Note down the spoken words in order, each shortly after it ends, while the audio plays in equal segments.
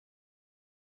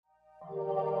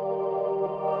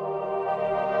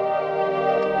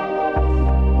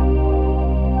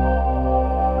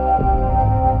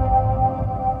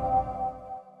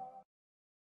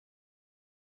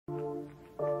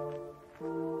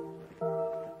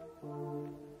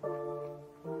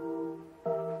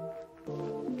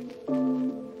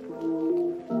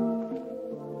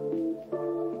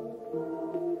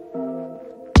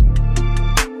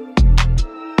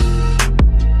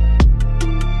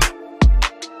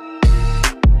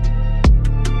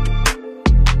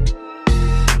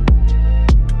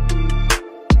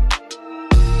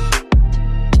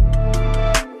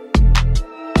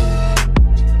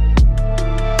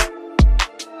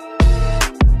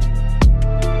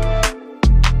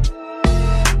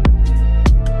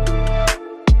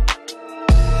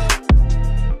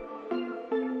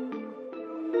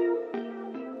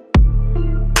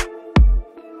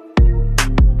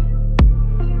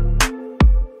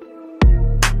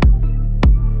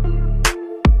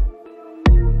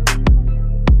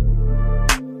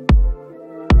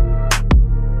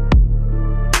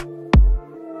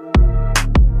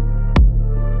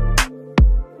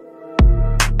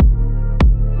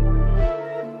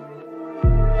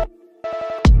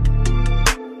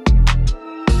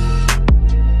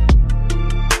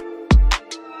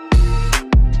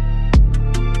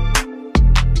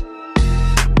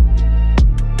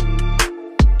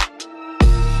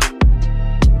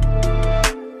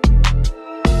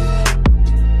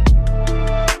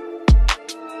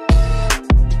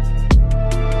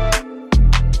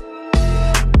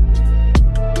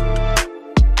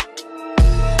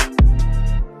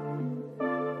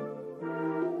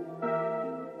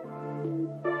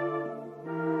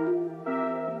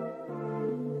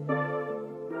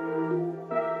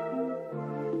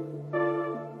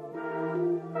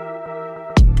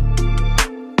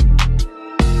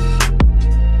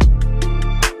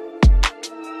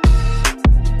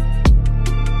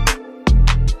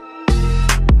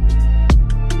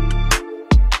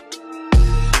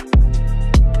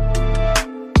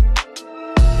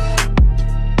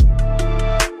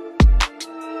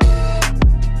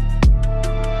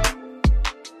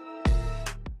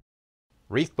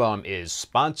ReefBum is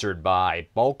sponsored by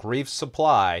Bulk Reef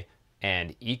Supply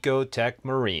and Ecotech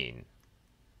Marine.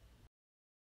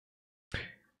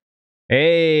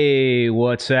 Hey,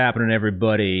 what's happening,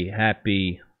 everybody?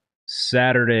 Happy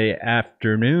Saturday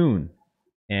afternoon,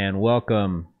 and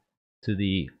welcome to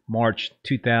the March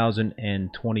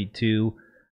 2022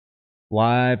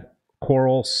 live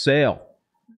coral sale.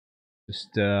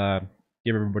 Just give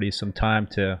everybody some time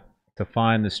to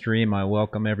find the stream. I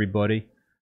welcome everybody.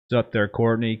 What's up there,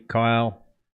 Courtney, Kyle?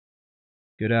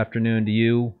 Good afternoon to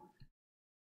you.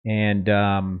 And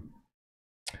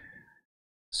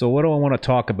so what do I want to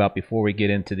talk about before we get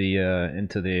into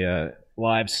the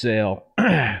live sale?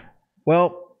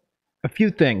 Well, a few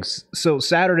things. So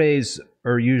Saturdays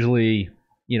are usually,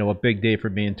 a big day for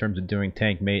me in terms of doing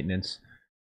tank maintenance.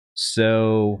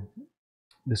 So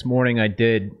this morning I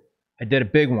did a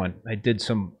big one. I did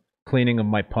some cleaning of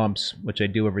my pumps, which I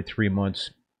do every 3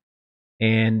 months.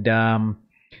 And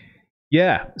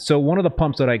yeah, so one of the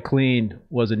pumps that I cleaned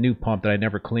was a new pump that I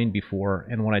never cleaned before.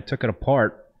 And when I took it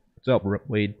apart, what's up,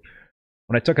 Wade?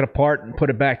 When I took it apart and put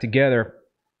it back together,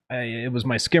 it was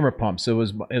my skimmer pump. So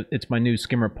it's my new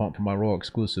skimmer pump for my Royal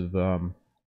Exclusive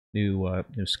new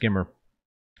skimmer.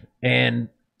 And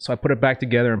so I put it back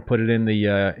together and put it in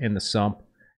the sump.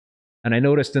 And I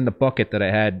noticed in the bucket that I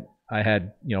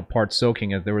had parts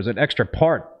soaking. There was an extra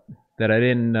part that I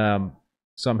didn't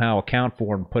somehow account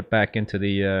for and put back into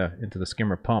the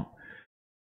skimmer pump.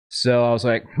 So I was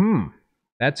like,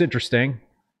 that's interesting.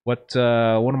 What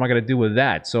am I going to do with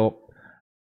that? So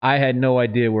I had no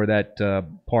idea where that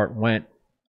part went.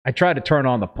 I tried to turn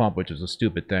on the pump, which is a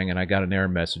stupid thing, and I got an error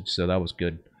message, so that was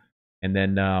good. And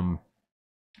then I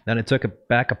took it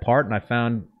back apart, and I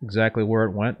found exactly where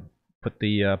it went. Put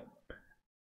the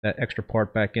that extra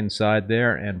part back inside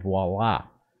there, and voila,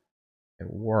 it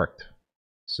worked.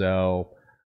 So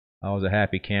I was a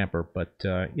happy camper. But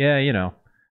yeah,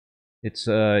 it's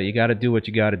you got to do what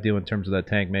you got to do in terms of that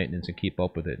tank maintenance and keep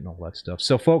up with it and all that stuff.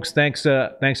 So folks, thanks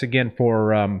again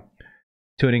for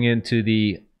tuning into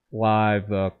the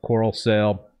live coral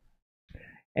sale,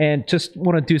 and just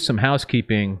want to do some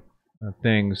housekeeping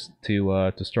things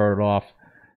to start it off.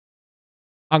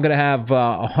 I'm gonna have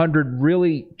 100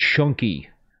 really chunky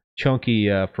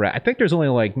frag. I think there's only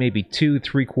like maybe 2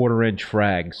 3/4-inch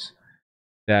frags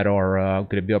that are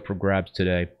going to be up for grabs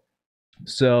today.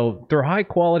 So they're high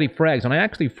quality frags, and I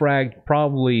actually fragged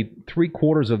probably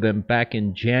 3/4 of them back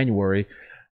in January.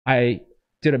 I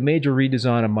did a major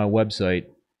redesign on my website,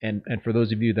 and for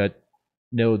those of you that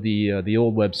know the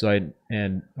old website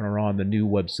and are on the new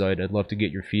website, I'd love to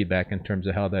get your feedback in terms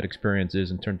of how that experience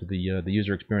is in terms of the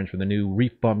user experience for the new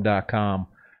ReefBum.com.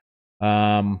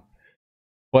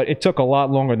 But it took a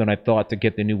lot longer than I thought to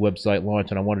get the new website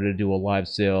launched, and I wanted to do a live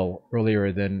sale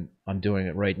earlier than I'm doing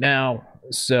it right now.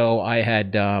 So I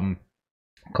had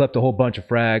clipped a whole bunch of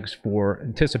frags for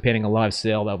anticipating a live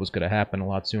sale that was going to happen a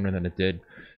lot sooner than it did.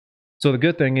 So the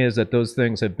good thing is that those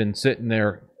things have been sitting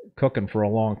there cooking for a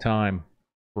long time,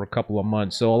 for a couple of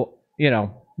months. So,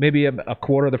 maybe a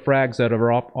quarter of the frags that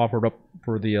are offered up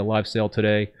for the live sale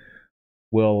today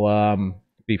will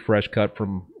be fresh cut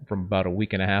from about a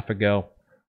week and a half ago.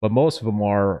 But most of them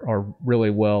are really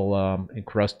well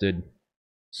encrusted,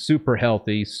 super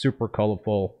healthy, super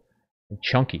colorful, and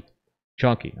chunky.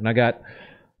 And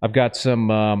I've got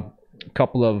some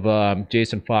couple of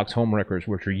Jason Fox homewreckers,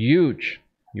 which are huge.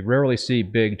 You rarely see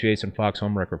big Jason Fox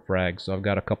homewrecker frags, so I've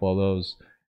got a couple of those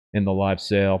in the live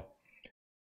sale.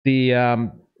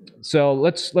 So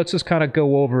let's just kind of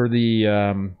go over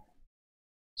the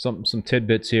some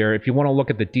tidbits here. If you want to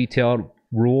look at the detailed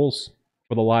rules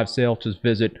for the live sale, just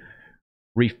visit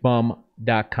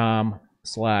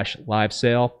reefbum.com/live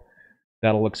sale.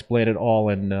 That'll explain it all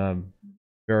in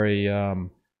very in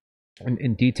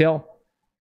detail.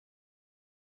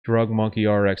 Drug Monkey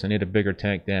RX. I need a bigger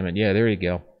tank, damn it. Yeah, there you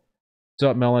go. What's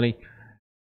up, Melanie?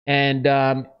 And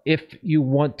if you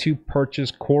want to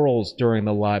purchase corals during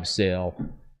the live sale,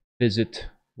 visit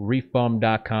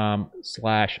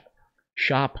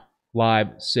reefbum.com/shop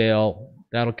live sale.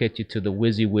 That'll get you to the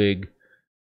WYSIWYG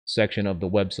section of the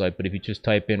website. But if you just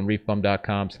type in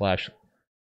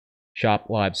reefbum.com/shop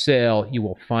live sale, you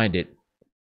will find it.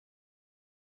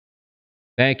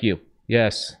 Thank you.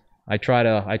 Yes, I try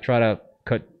to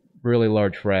cut really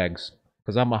large frags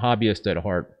because I'm a hobbyist at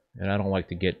heart, and I don't like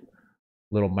to get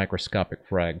little microscopic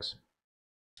frags.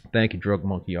 Thank you, Drug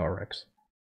Monkey RX.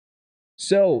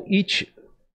 So each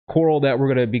coral that we're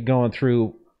going to be going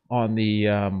through on the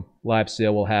live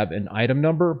sale will have an item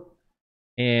number,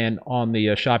 and on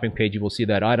the shopping page you will see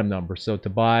that item number. So to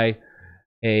buy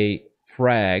a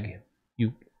frag,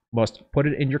 you must put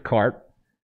it in your cart,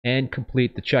 and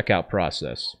complete the checkout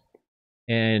process.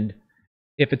 And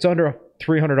if it's under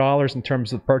 $300 in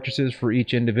terms of purchases for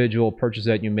each individual purchase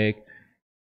that you make,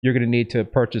 you're going to need to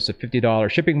purchase a $50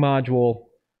 shipping module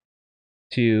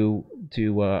to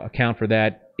account for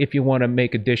that. If you want to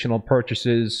make additional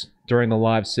purchases during the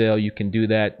live sale, you can do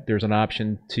that. There's an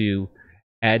option to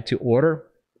add to order,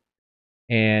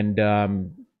 and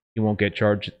you won't get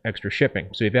charged extra shipping.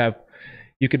 So if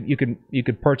you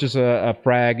could purchase a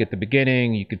frag at the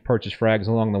beginning, you could purchase frags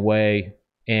along the way,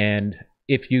 and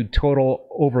if you total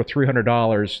over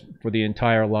 $300 for the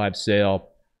entire live sale,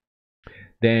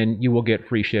 then you will get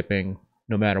free shipping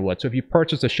no matter what. So if you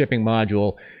purchase a shipping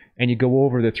module and you go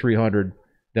over the $300,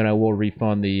 then I will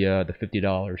refund the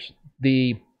 $50.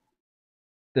 The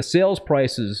sales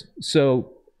prices.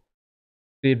 So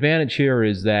the advantage here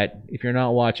is that if you're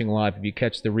not watching live, if you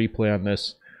catch the replay on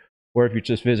this, or if you're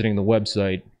just visiting the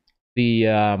website,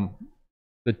 the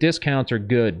discounts are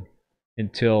good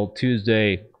until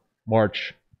Tuesday,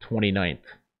 March 29th.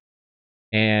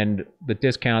 And the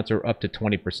discounts are up to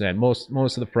 20%. Most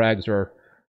of the frags are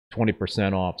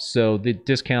 20% off. So the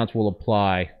discounts will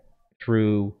apply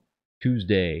through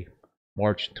Tuesday,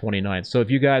 March 29th. So if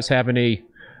you guys have any,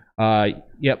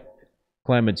 yep,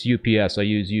 Clem, it's UPS. I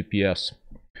use UPS.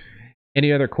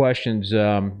 Any other questions,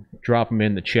 drop them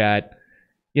in the chat.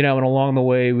 You know, and along the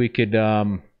way, we could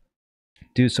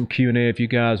do some Q&A if you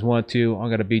guys want to. I'm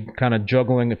going to be kind of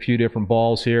juggling a few different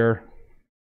balls here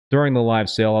during the live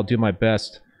sale. I'll do my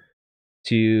best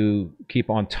to keep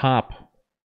on top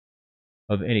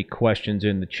of any questions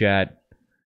in the chat.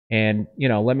 And, you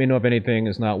know, let me know if anything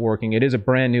is not working. It is a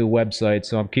brand new website,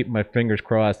 so I'm keeping my fingers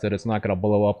crossed that it's not going to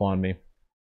blow up on me.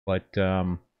 But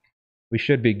we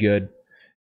should be good.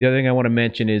 The other thing I want to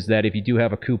mention is that if you do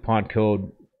have a coupon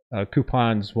code,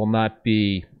 coupons will not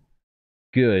be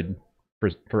good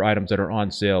for items that are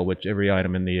on sale, which every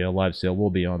item in the live sale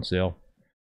will be on sale.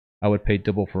 I would pay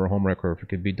double for a home wrecker if it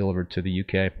could be delivered to the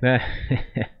UK.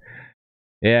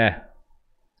 Yeah.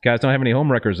 Guys don't have any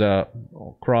home wreckers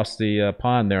across the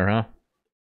pond there, huh?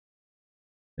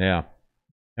 Yeah.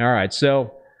 All right.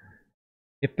 So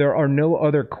if there are no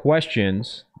other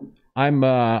questions,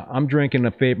 I'm drinking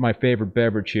my favorite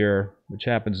beverage here, which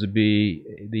happens to be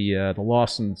the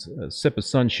Lawson's Sip of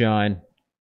Sunshine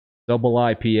Double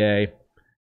IPA,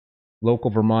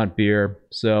 local Vermont beer.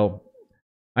 So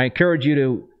I encourage you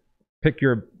to pick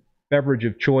your beverage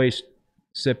of choice,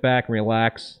 sit back and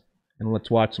relax, and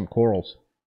let's watch some corals.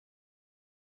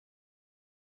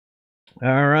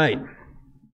 All right.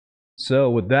 So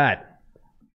with that,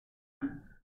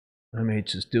 let me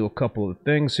just do a couple of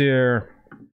things here,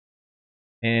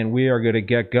 and we are going to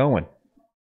get going.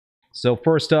 So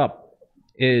first up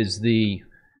is the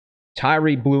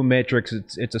Tyree Blue Matrix.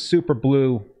 It's a super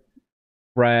blue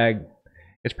frag.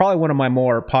 It's probably one of my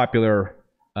more popular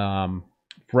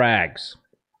frags.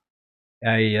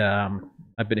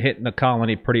 I've been hitting the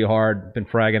colony pretty hard, been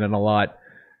fragging it a lot,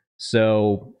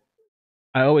 so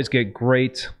I always get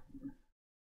great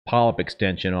polyp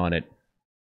extension on it,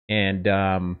 and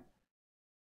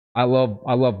I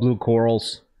love blue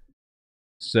corals.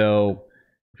 So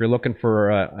if you're looking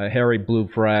for a hairy blue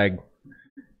frag,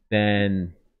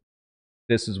 then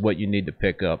this is what you need to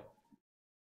pick up.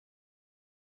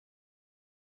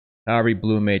 Tyree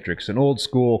Blue Matrix, an old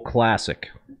school classic.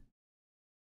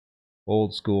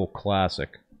 Old school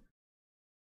classic.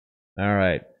 All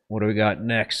right, what do we got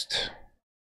next?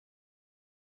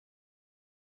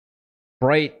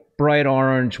 Bright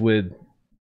orange with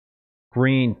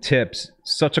green tips.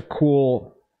 Such a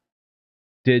cool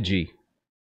digi.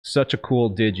 Such a cool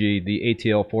digi, the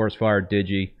ATL Forest Fire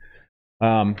digi.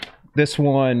 This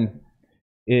one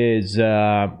is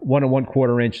 1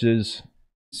 1/4 inches,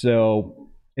 so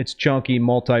it's chunky,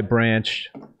 multi-branch,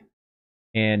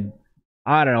 and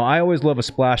I don't know. I always love a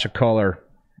splash of color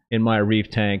in my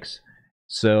reef tanks,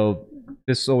 so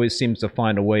this always seems to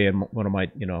find a way in one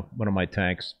of my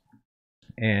tanks,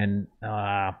 and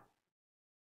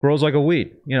grows like a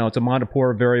weed. You know, it's a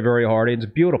Montipore, very, very hardy. It's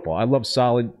beautiful. I love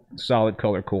solid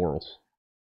color corals.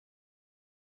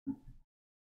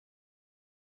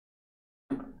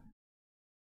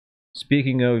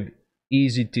 Speaking of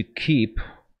easy to keep,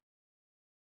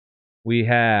 we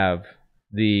have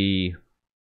the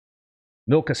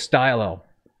Milka Stylo.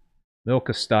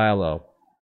 Milka Stylo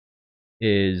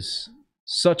is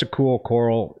such a cool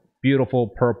coral, beautiful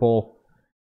purple.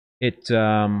 It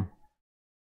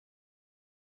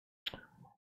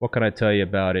what can I tell you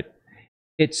about it?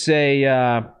 It's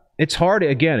it's hardy.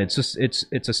 Again, it's a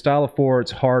stylophore.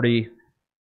 It's hardy.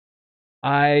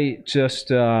 I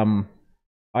just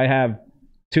I have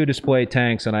 2 display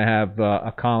tanks, and I have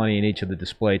a colony in each of the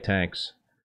display tanks.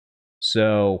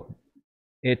 So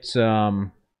it's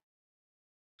one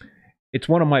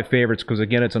of my favorites because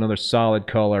again, it's another solid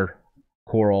color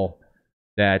coral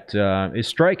that is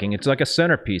striking. It's like a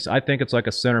centerpiece. I think it's like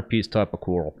a centerpiece type of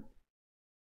coral.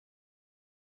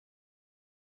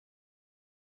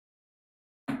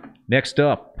 Next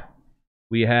up,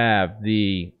 we have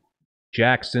the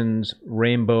Jackson's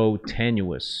Rainbow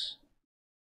Tenuous.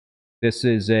 This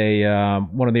is a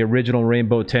one of the original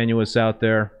Rainbow Tenuous out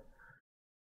there.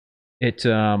 It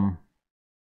hang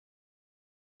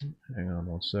on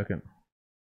one second.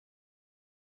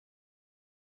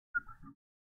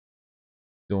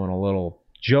 Doing a little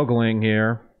juggling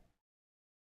here.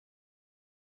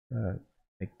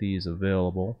 Make these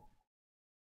available.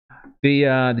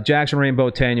 The Jackson Rainbow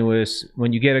Tenuous,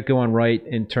 when you get it going right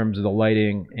in terms of the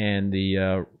lighting and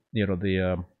the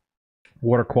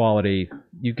water quality,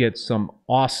 you get some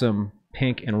awesome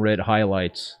pink and red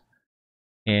highlights.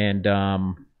 And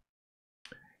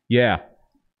yeah,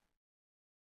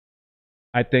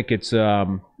 I think it's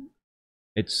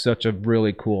such a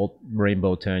really cool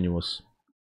Rainbow Tenuous.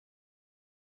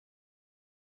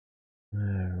 All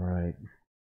right.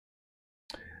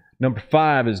 Number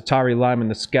 5 is Tari Lime in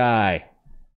the Sky.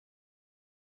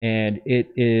 And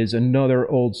it is another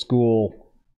old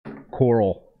school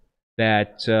coral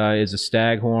that is a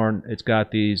staghorn. It's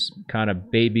got these kind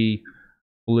of baby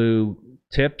blue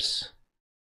tips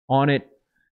on it.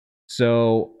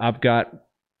 So I've got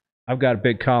a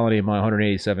big colony in my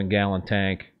 187-gallon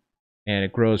tank, and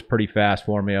it grows pretty fast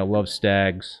for me. I love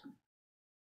stags.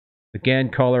 Again,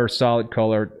 color, solid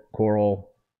colored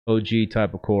coral, OG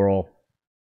type of coral.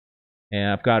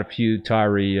 And I've got a few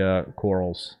Tyree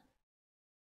corals.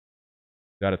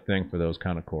 Got a thing for those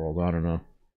kind of corals. I don't know.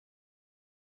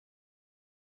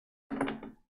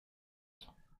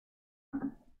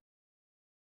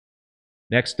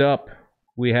 Next up,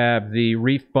 we have the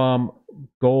ReefBum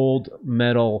Gold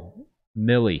Medal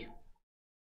Millie.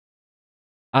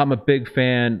 I'm a big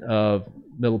fan of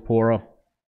Millipora.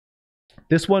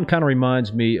 This one kind of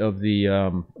reminds me of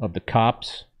the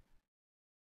Cops.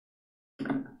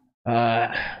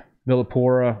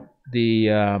 Millipora,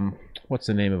 what's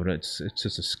the name of it? It's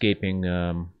just escaping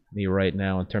me right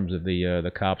now in terms of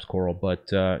the Cops coral. But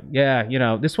yeah, you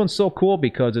know, this one's so cool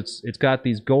because it's got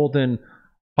these golden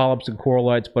polyps and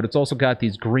corallites, but it's also got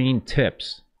these green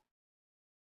tips.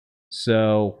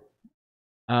 So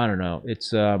I don't know.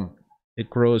 It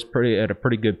grows at a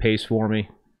pretty good pace for me.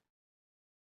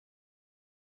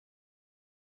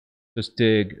 Just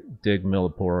dig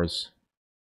Milliporas.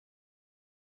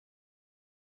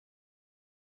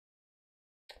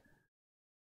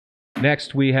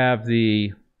 Next, we have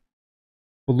the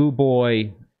Blue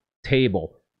Boy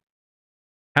table.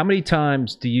 How many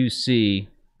times do you see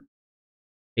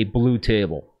a blue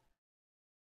table?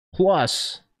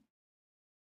 Plus,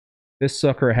 this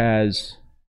sucker has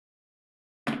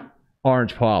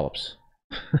orange polyps.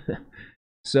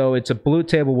 So it's a blue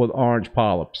table with orange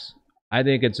polyps. I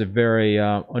think it's a very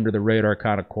under the radar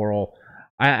kind of coral.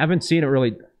 I haven't seen it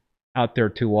really out there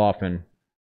too often.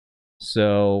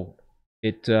 So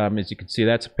it, as you can see,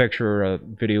 that's a picture, a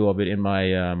video of it in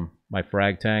my my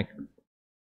frag tank,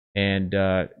 and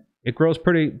it grows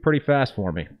pretty fast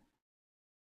for me.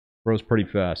 Grows pretty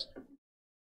fast.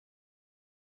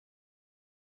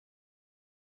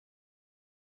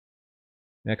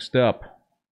 Next up,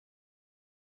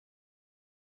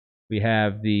 we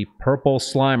have the Purple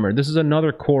Slimer. This is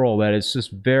another coral that is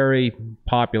just very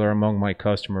popular among my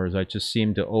customers. I just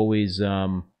seem to always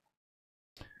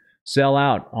sell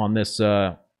out on this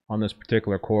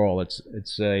particular coral.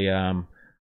 It's a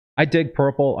I dig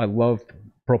purple. I love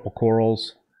purple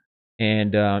corals,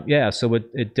 and yeah, so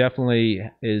it definitely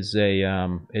is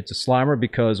it's a Slimer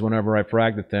because whenever I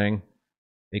frag the thing,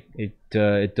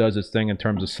 it does its thing in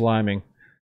terms of sliming.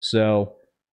 So,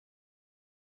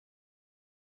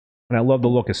 and I love the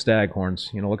look of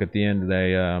staghorns. You know, look at the end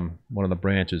of one of the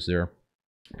branches there.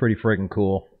 Pretty friggin'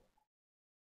 cool.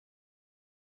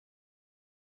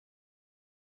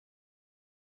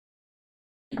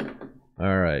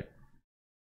 All right.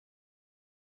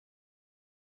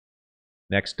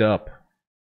 Next up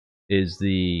is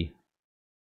the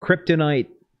Kryptonite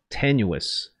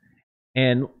Tenuous.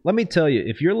 And let me tell you,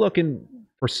 if you're looking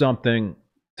for something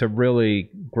to really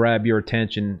grab your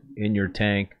attention in your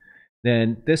tank,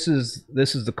 then this is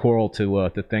the coral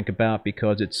to think about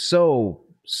because it's so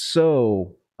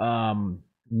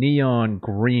neon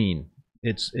green.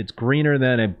 It's greener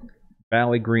than a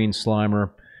Valley Green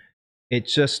Slimer.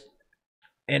 It's just,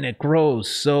 and it grows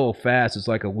so fast. It's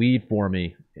like a weed for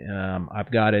me.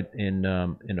 I've got it in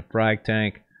a frag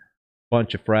tank,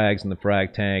 bunch of frags in the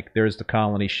frag tank. There's the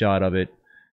colony shot of it.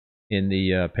 in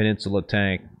the peninsula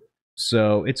tank.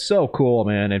 So it's so cool,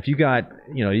 man. If you got,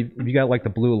 if you got like the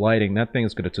blue lighting, that thing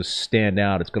is gonna just stand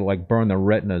out. It's gonna like burn the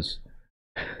retinas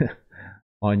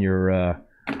on your out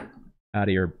of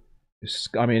your.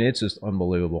 I mean, it's just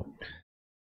unbelievable.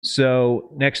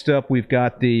 So next up, we've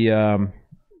got the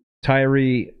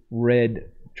Tyree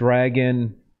Red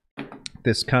Dragon.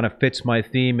 This kind of fits my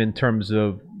theme in terms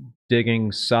of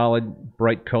digging solid,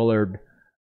 bright colored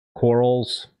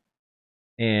corals,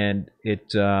 and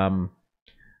it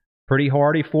pretty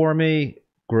hardy for me.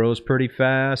 Grows pretty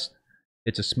fast.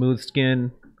 It's a smooth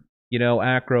skin,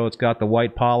 acro. It's got the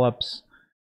white polyps.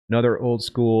 Another old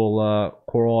school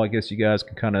coral. I guess you guys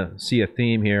can kind of see a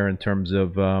theme here in terms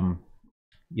of the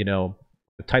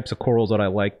types of corals that I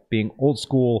like being old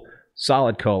school,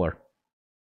 solid color.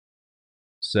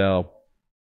 So,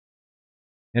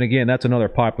 and again, that's another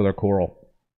popular coral.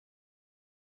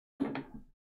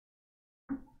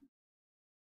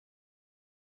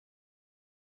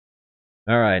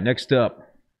 All right, next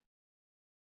up,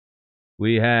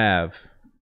 we have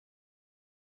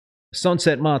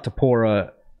Sunset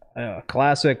Montipora,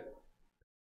 classic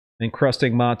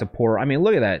encrusting Montipora. I mean,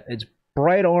 look at that. It's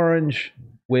bright orange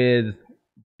with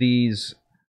these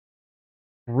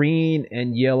green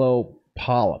and yellow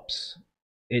polyps.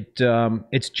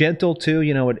 It's gentle too,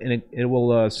 and it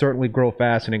will certainly grow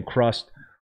fast and encrust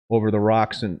over the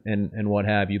rocks and what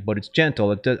have you. But it's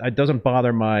gentle. It doesn't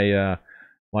bother my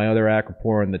my other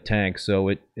acropora in the tank, so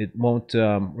it won't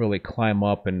really climb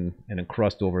up and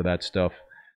encrust over that stuff.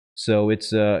 So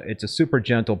it's a super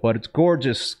gentle, but it's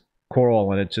gorgeous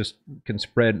coral, and it just can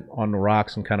spread on the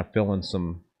rocks and kind of fill in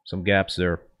some gaps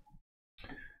there.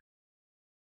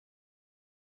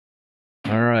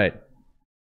 All right.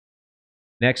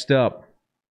 Next up,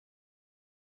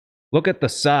 look at the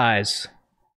size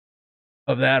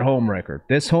of that home wrecker.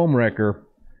 This home wrecker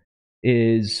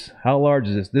is, how large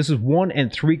is this? This is 1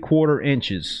 3/4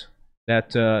 inches.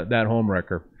 That home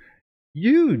wrecker,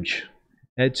 huge.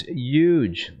 It's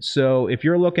huge. So if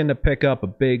you're looking to pick up a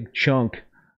big chunk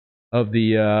of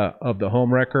the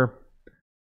home wrecker,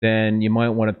 then you might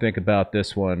want to think about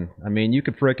this one. I mean, you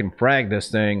could freaking frag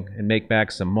this thing and make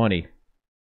back some money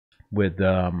with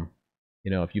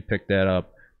if you pick that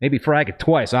up. Maybe frag it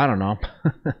twice, I don't know.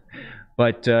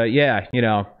 But yeah,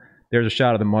 there's a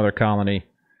shot of the mother colony.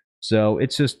 So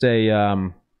it's just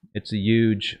it's a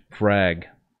huge frag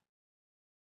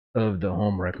of the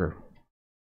home wrecker.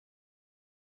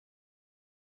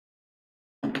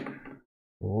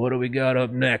 What do we got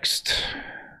up next?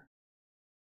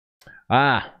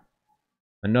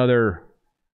 Another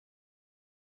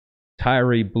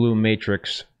Tyree Blue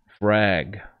Matrix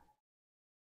frag.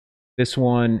 This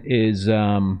one is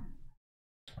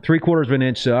 3/4 of an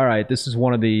inch. So, all right, this is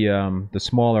one of the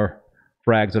smaller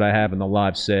frags that I have in the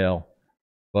live sale.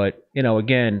 But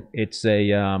again, it's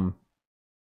a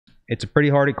pretty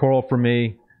hardy coral for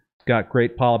me. It's got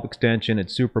great polyp extension.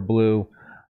 It's super blue.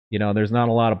 There's not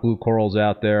a lot of blue corals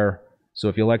out there. So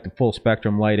if you like the full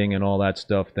spectrum lighting and all that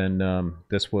stuff, then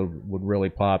this would really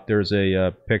pop. There's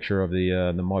a picture of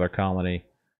the mother colony.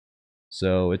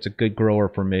 So it's a good grower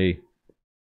for me.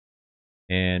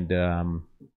 And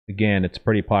again, it's a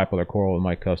pretty popular coral with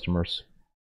my customers.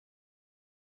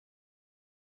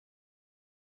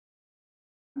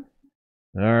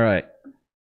 All right.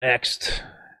 Next,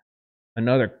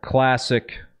 another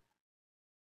classic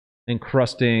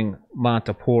encrusting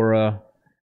Montipora.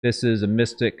 This is a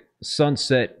Mystic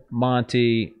Sunset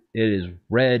Monty. It is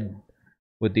red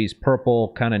with these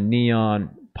purple kind of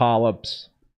neon polyps.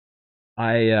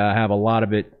 I have a lot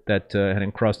of it that had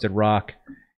encrusted rock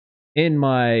in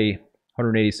my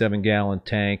 187-gallon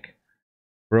tank.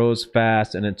 Grows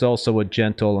fast, and it's also a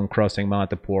gentle encrusting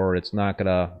Montipora. It's not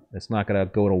gonna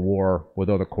go to war with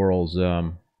other corals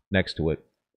next to it.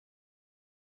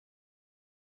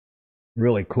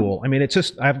 Really cool. I mean, it's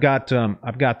just I've got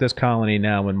this colony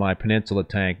now in my peninsula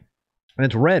tank, and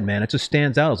it's red, man. It just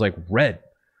stands out. It's like red,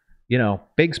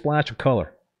 big splash of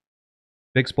color.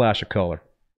 Big splash of color.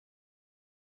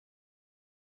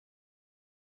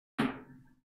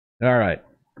 All right.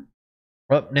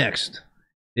 Up next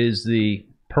is the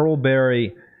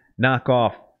Pearlberry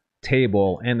knockoff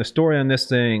table, and the story on this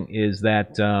thing is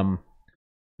that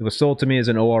it was sold to me as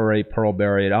an OR8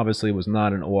 Pearlberry. It obviously was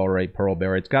not an OR8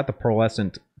 Pearlberry. It's got the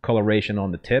pearlescent coloration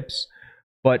on the tips,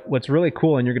 but what's really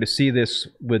cool, and you're going to see this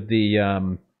with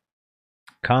the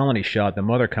colony shot, the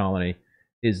mother colony,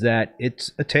 is that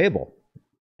it's a table,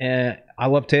 and I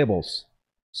love tables.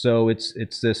 So it's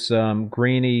this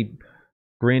greenish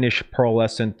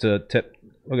pearlescent tip.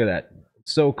 Look at that.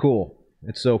 It's so cool.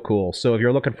 It's so cool. So if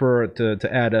you're looking for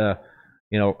to add a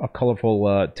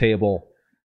colorful table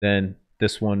then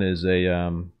this one is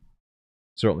a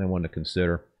certainly one to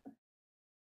consider.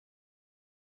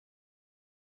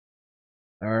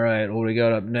 All right, what do we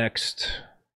got up next?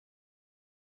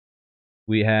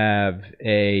 We have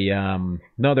a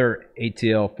another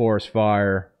ATL forest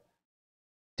fire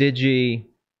Digi.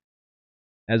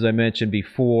 As I mentioned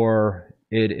before,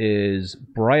 it is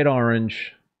bright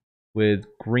orange with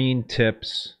green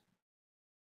tips,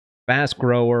 fast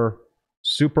grower,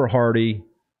 super hardy.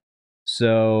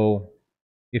 So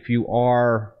if you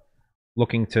are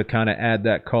looking to kind of add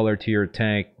that color to your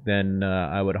tank, then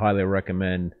I would highly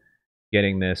recommend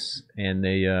getting this. And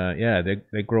they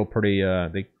grow pretty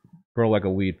they grow like a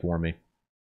weed for me.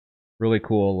 Really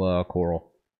cool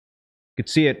coral. You could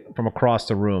see it from across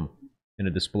the room in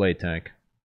a display tank.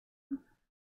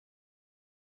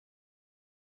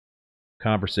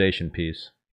 Conversation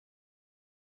piece.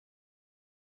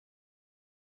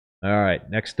 All right,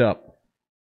 next up,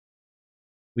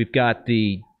 we've got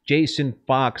the Jason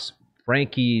Fox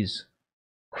Frankie's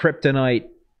Kryptonite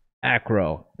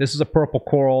Acro. This is a purple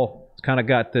coral. It's kind of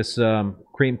got this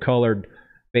cream colored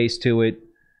base to it.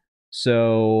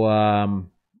 So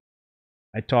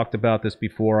I talked about this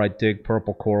before. I dig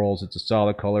purple corals. It's a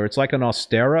solid color. It's like an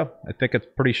Austera. I think it's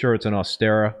pretty sure it's an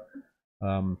Austera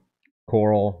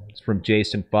coral. It's from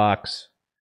Jason Fox.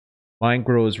 Mine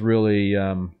grows really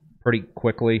pretty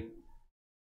quickly.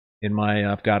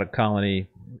 I've got a colony,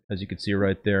 as you can see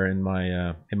right there in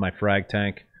my frag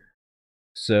tank.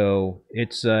 So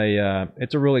it's a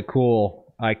really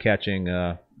cool,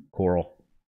 eye-catching coral.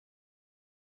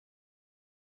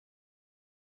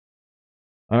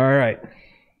 All right.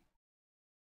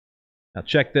 Now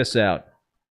check this out.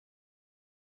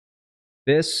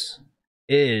 This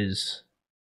is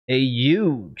a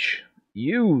huge,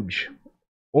 huge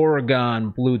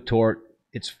Oregon blue tort.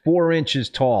 It's 4 inches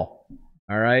tall.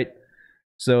 All right.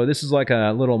 So this is like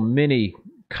a little mini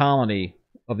colony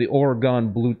of the Oregon.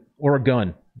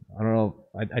 I don't know.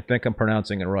 I think I'm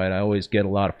pronouncing it right. I always get a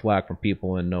lot of flack from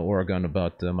people in Oregon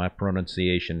about my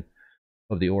pronunciation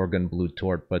of the Oregon blue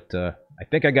tort, but I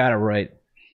think I got it right.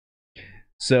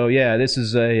 So yeah, this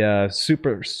is a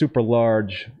super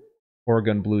large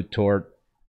Oregon blue tort,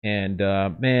 and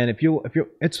man, if you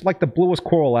it's like the bluest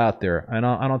coral out there, and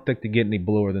I don't think they get any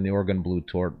bluer than the Oregon blue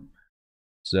tort.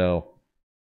 So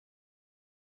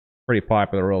pretty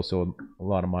popular also with a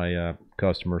lot of my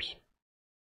customers.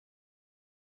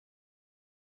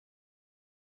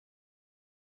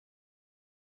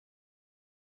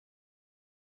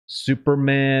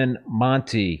 Superman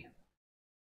Monty,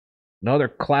 another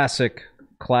classic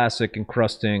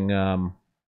encrusting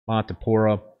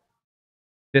Montipora.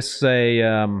 This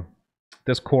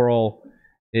coral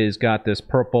is got this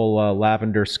purple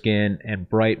lavender skin and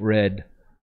bright red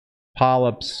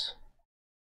polyps.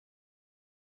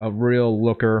 A real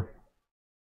looker.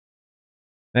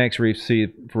 Thanks, Reef Sea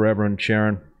Forever and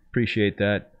Sharon. Appreciate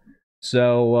that.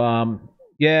 So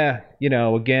yeah,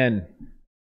 again,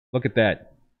 look at that.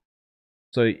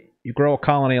 So you grow a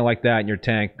colony like that in your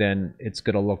tank, then it's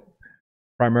gonna look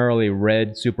primarily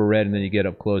red, super red, and then you get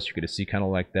up close, you're gonna see kind of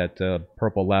like that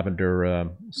purple lavender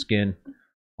skin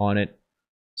on it.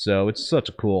 So it's such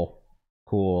a cool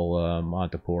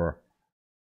Montipora.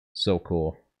 So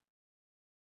cool.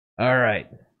 All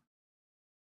right.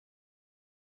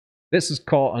 This is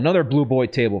called another Blue Boy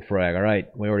table frag. All right,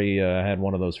 we already had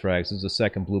one of those frags. This is the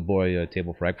second Blue Boy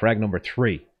table frag. Frag number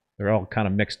 3. They're all kind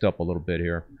of mixed up a little bit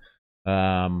here.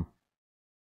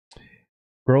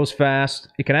 Grows fast.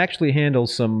 It can actually handle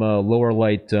some lower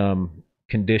light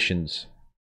conditions.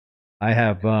 I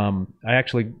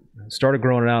actually started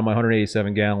growing it out in my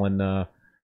 187 gallon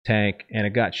tank, and it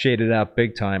got shaded out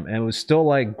big time, and it was still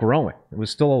like growing. It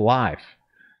was still alive.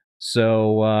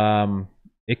 So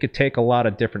it could take a lot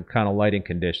of different kind of lighting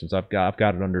conditions. I've got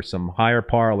it under some higher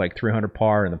par, like 300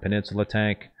 par in the Peninsula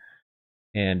tank,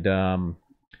 and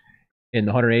in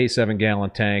the 187 gallon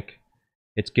tank,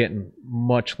 it's getting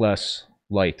much less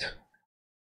light.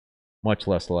 Much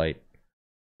less light.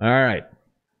 All right,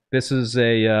 this is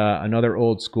a another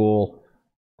old school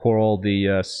coral,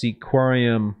 the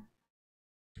Seaquarium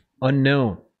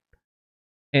Unknown,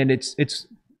 and it's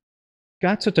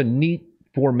got such a neat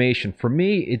formation. For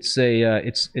me, it's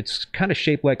kind of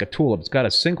shaped like a tulip. It's got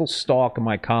a single stalk in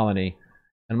my colony.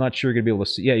 I'm not sure you're gonna be able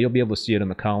to see. Yeah, you'll be able to see it in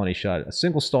the colony shot. A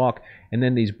single stalk, and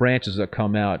then these branches that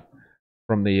come out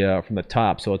from the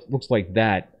top. So it looks like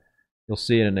that. You'll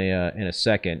see it in a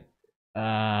second.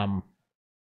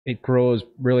 It grows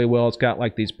really well. It's got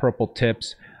like these purple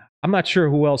tips. I'm not sure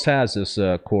who else has this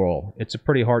coral. It's a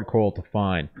pretty hard coral to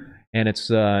find, and it's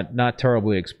not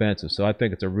terribly expensive. So I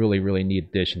think it's a really neat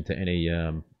addition to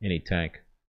any tank.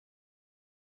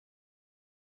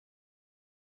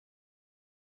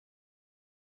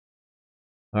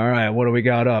 All right, what do we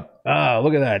got up? Ah,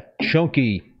 look at that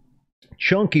chunky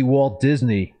Walt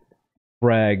Disney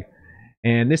frag,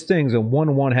 and this thing's a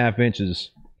 1.5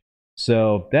 inches,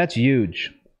 so that's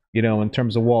huge. In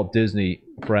terms of Walt Disney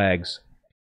frags.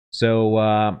 So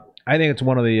I think it's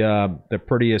one of the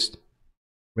prettiest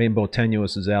rainbow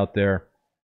tenuouses out there.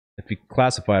 If you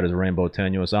classify it as a rainbow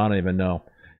tenuous, I don't even know.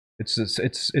 It's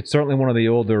certainly one of the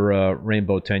older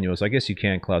rainbow tenuous. I guess you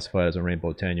can classify it as a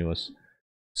rainbow tenuous.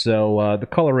 So the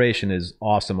coloration is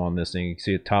awesome on this thing. You can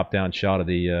see a top-down shot of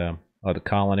the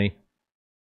colony.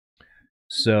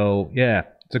 So yeah,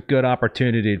 it's a good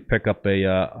opportunity to pick up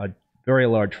a very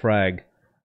large frag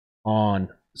on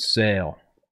sale.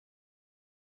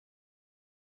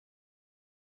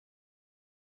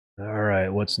 All right,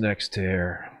 what's next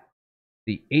here?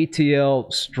 The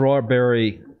ATL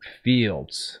Strawberry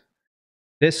Fields.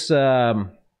 This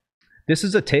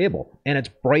is a table, and it's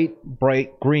bright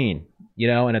green,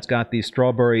 and it's got these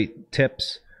strawberry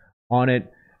tips on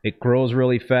it. It grows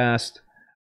really fast.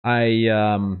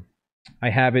 I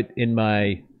have it in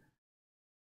my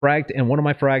one of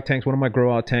my frag tanks, one of my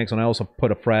grow out tanks, and I also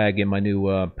put a frag in my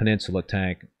new Peninsula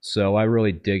tank. So I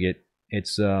really dig it.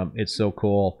 It's so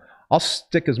cool. I'll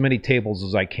stick as many tables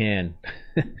as I can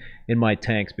in my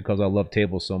tanks because I love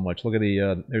tables so much. Look at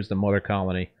there's the mother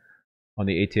colony on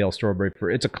the ATL strawberry.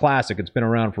 It's a classic. It's been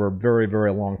around for a very,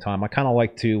 very long time. I kind of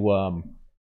like to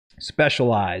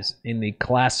specialize in the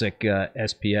classic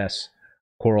SPS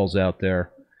corals out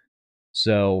there.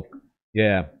 So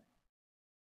yeah,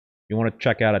 you want to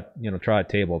check out try a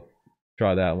table,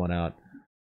 try that one out.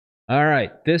 All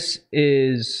right, this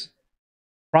is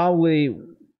probably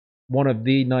one of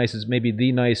the nicest, maybe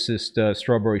the nicest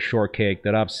strawberry shortcake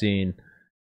that I've seen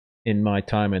in my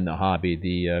time in the hobby,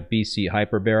 the BC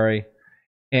Hyperberry.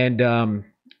 And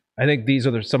I think these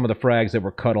are some of the frags that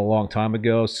were cut a long time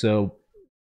ago, so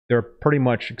they're pretty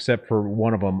much, except for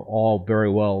one of them, all very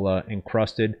well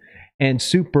encrusted and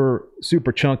super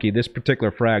chunky. This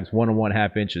particular frag's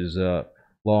 1.5 inches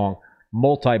long,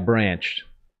 multi-branched,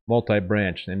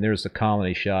 and there's the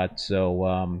colony shot.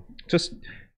 So just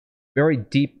very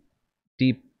deep,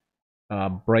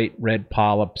 bright red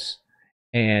polyps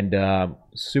and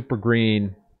super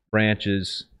green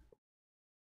branches.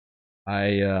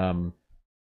 I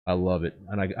love it,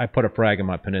 and I put a frag in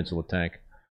my Peninsula tank.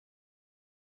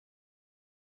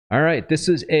 All right, this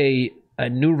is a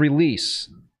new release.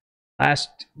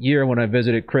 Last year when I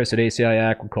visited Chris at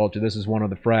ACI Aquaculture, this is one of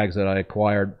the frags that I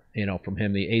acquired, from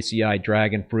him, the ACI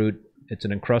Dragon Fruit. It's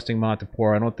an encrusting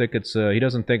Montipora. I don't think it's he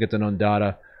doesn't think it's an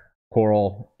undata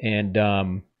coral, and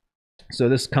so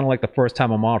this is kind of like the first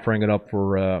time I'm offering it up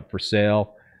for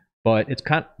sale. But it's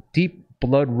kind of deep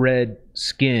blood red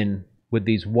skin with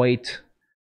these white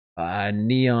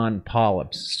neon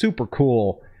polyps. Super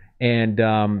cool. And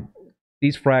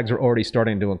these frags are already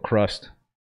starting to encrust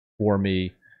for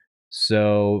me.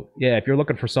 So yeah, if you're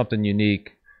looking for something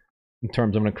unique in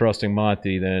terms of an encrusting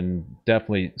Monty, then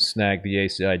definitely snag the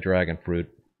ACI Dragon Fruit.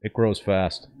 It grows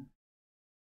fast.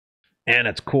 And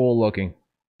it's cool looking.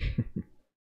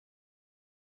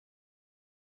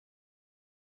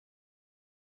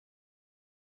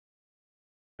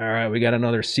 All right, we got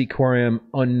another Seaquarium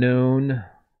Unknown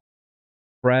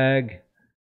frag.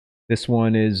 This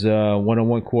one is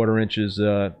 1.25 inches,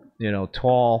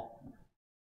 tall.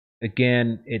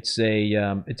 Again, it's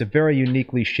a very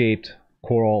uniquely shaped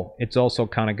coral. It's also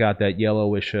kind of got that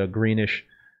yellowish, greenish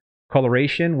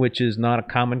coloration, which is not a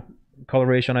common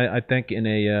coloration, I think, in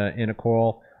a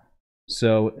coral.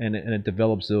 So, and it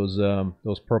develops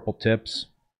those purple tips.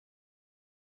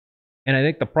 And I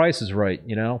think the price is right.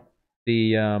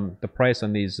 The price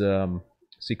on these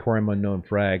Seaquarium Unknown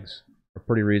frags are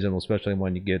pretty reasonable, especially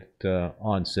when you get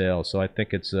on sale. So I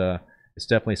think it's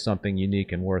definitely something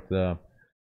unique and worth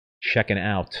checking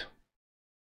out.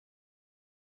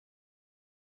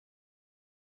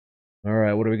 All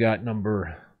right, what do we got?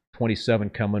 Number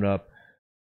 27 coming up.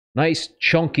 Nice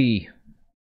chunky,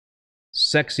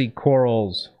 sexy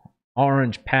corals,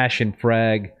 orange passion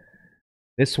frag.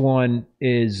 This one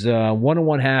is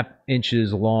 1.5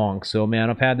 inches long. So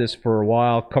man, I've had this for a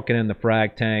while, cooking in the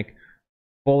frag tank,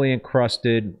 fully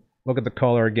encrusted. Look at the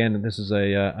color again. This is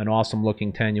an awesome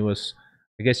looking tenuous.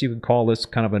 I guess you could call this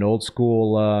kind of an old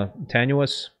school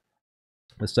tenuous.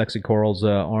 The sexy corals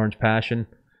orange passion.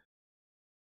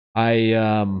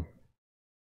 I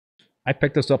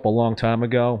picked this up a long time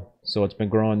ago, so it's been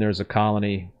growing. There's a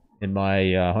colony in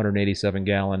my 187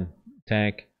 gallon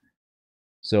tank,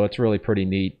 so it's really pretty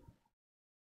neat.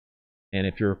 And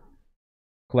if you're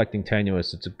collecting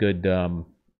tenuous, it's a good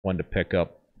one to pick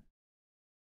up.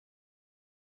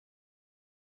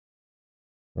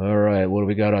 All right, what do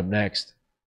we got up next?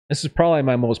 This is probably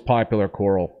my most popular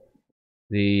coral.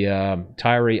 The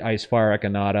Tyree Ice Fire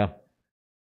Echinata.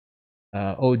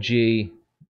 OG.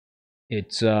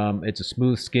 It's a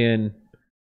smooth skin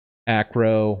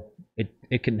acro.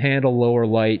 It can handle lower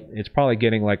light. It's probably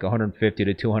getting like 150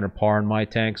 to 200 par in my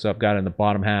tank, so I've got it in the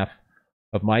bottom half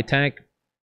of my tank.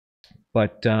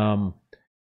 But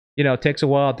it takes a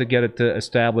while to get it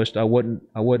established. I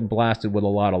wouldn't blast it with a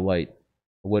lot of light.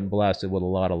 I wouldn't blast it with a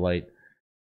lot of light.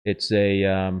 It's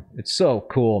so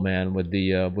cool, man, with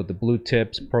the blue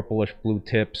tips, purplish blue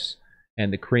tips,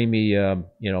 and the creamy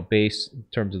base in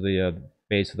terms of the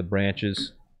base of the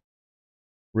branches.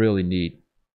 Really neat.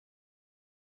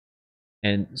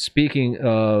 And speaking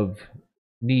of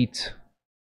neat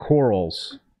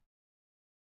corals,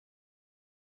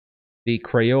 the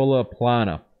Crayola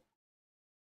plana.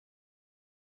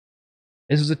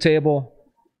 This is a table.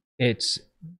 It's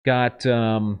got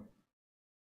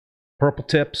purple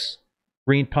tips,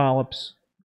 green polyps,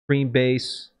 green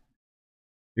base.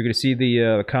 You're going to see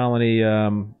the colony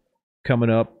coming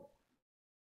up,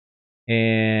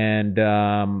 and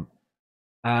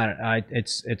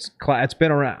it's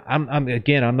been around.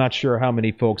 I'm not sure how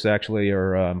many folks actually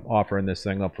are offering this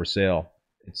thing up for sale.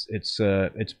 It's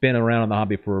been around in the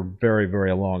hobby for a very,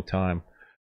 very long time.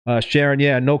 Sharon,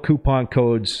 yeah, no coupon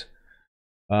codes.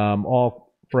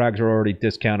 All frags are already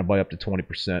discounted by up to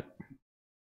 20%.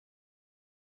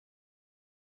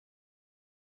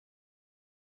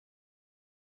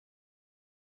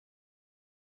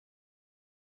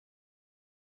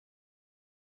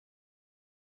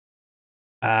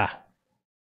 Ah,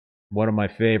 one of my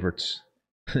favorites.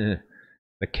 The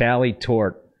Cali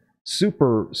Tort.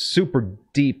 Super, super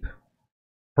deep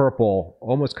purple,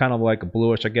 almost kind of like a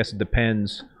bluish. I guess it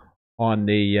depends on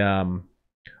the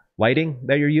lighting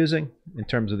that you're using in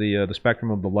terms of the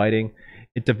spectrum of the lighting.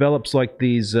 It develops like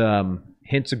these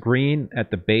hints of green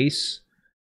at the base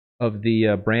of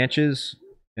the branches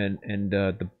and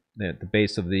the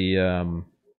base of the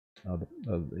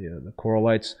coral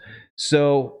lights.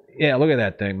 So yeah, look at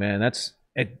that thing, man.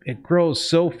 It grows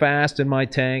so fast in my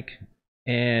tank,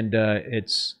 and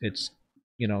it's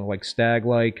like stag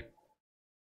like.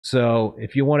 So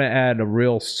if you want to add a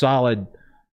real solid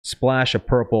splash of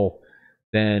purple,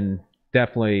 then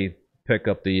definitely pick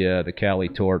up the Cali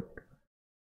Tort.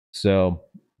 So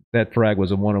that frag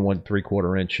was a 1 and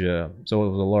 1/3 inch, so it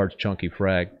was a large chunky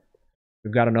frag.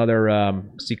 We've got another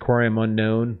Sequarium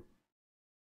Unknown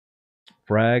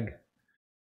frag.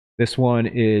 This one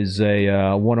is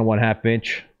a 1 and 1/2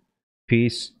 inch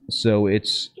piece, so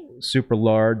it's super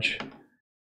large.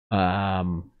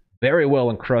 Very well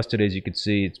encrusted, as you can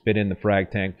see. It's been in the frag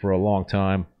tank for a long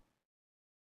time,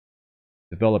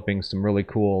 developing some really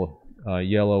cool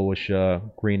yellowish,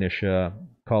 greenish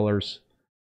colors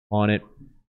on it.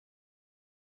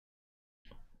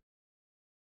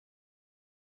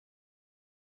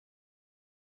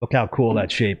 Look how cool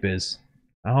that shape is.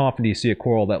 How often do you see a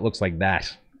coral that looks like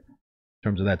that in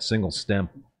terms of that single stem?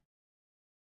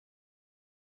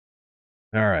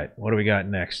 All right, what do we got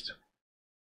next?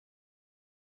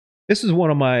 This is one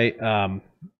of my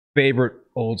favorite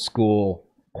old school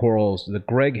corals, the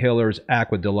Greg Hiller's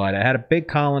Aqua Delight. I had a big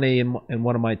colony in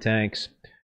one of my tanks.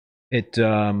 It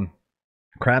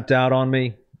crapped out on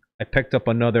me. I picked up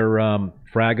another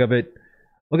frag of it.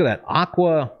 Look at that.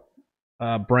 Aqua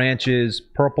branches,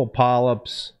 purple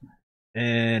polyps,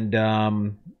 and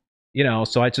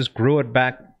so I just grew it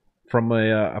back from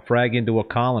a frag into a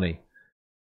colony,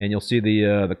 and you'll see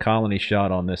the colony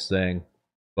shot on this thing.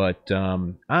 But I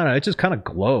don't know, it just kind of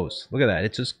glows. Look at that.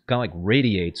 It just kind of like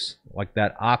radiates like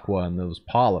that aqua and those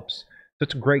polyps.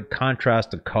 Such a great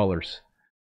contrast of colors.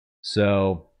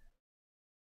 So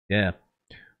yeah,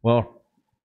 well,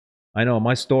 I know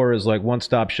my store is like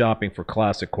one-stop shopping for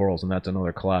classic corals, and that's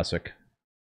another classic.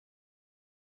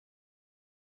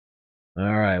 All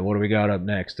right, what do we got up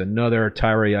next? Another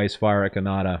Tyree Ice Fire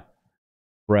Echinata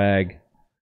frag.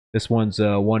 This one's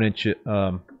a 1 inch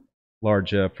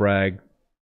large frag.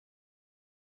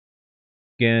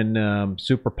 Again,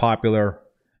 super popular,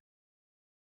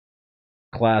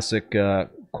 classic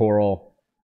coral.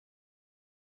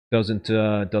 Doesn't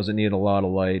need a lot of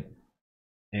light,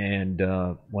 and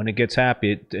when it gets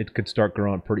happy, it could start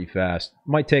growing pretty fast.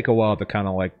 Might take a while to kind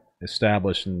of like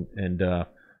establish and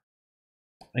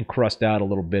crust out a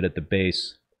little bit at the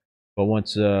base, but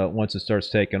once it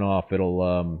starts taking off,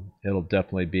 it'll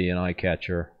definitely be an eye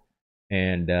catcher,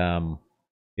 and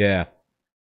yeah.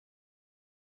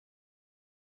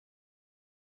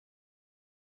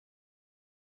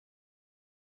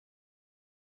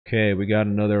 Okay, we got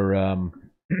another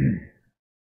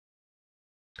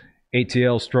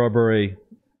ATL Strawberry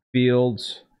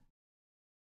Fields.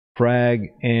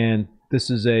 frag, and this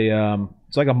is a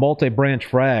it's like a multi-branch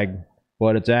frag,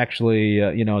 but it's actually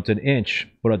it's an inch,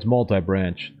 but it's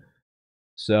multi-branch.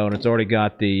 So, and it's already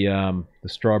got the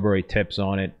strawberry tips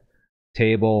on it.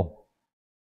 Table,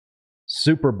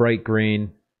 super bright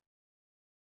green,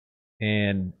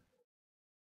 and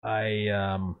I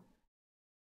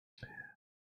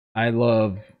I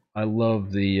love I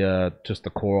love the just the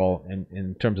coral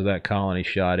in terms of that colony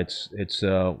shot. It's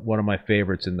one of my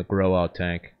favorites in the grow out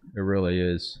tank. It really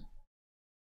is,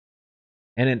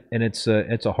 and it's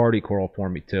a hardy coral for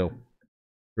me too.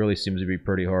 Really seems to be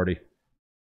pretty hardy.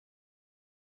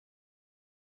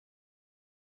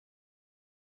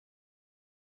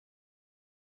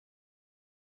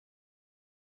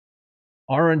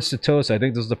 Orange Setosa. I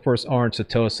think this is the first orange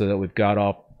Setosa that we've got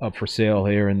up for sale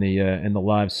here in the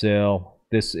live sale.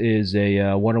 This is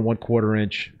a 1 1/4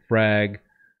 inch frag,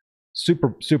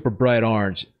 super bright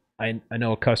orange. I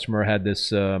know a customer had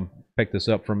this pick this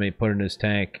up for me, put it in his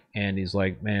tank, and he's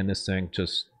like, man, this thing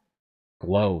just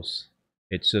glows.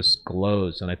 It just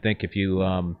glows, and I think if you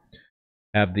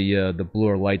have the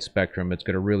bluer light spectrum, it's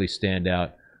going to really stand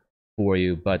out for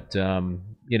you. But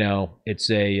it's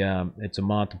a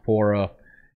Montipora.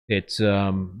 It's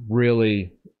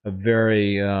really a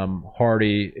very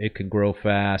hardy. It can grow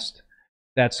fast.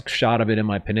 That's a shot of it in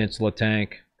my Peninsula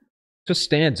tank. Just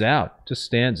stands out. Just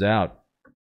stands out.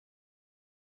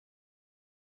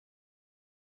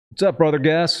 What's up, brother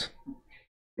Gas?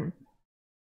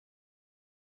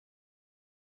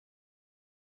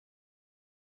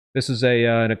 This is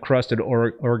an encrusted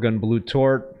Oregon blue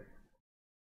tort.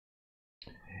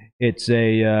 It's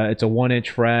a 1 inch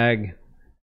frag.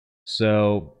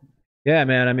 So yeah,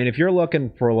 man. I mean, if you're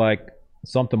looking for like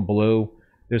something blue,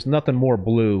 there's nothing more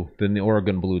blue than the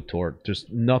Oregon blue tort.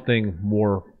 Just nothing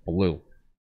more blue.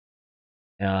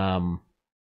 Um,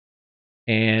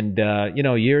 and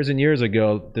years and years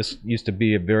ago, this used to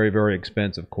be a very very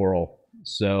expensive coral.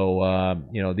 So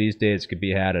these days it could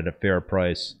be had at a fair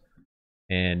price,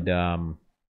 and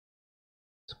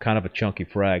it's kind of a chunky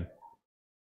frag.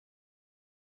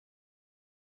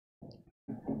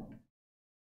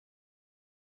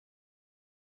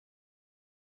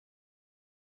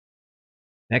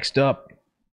 Next up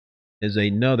is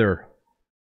another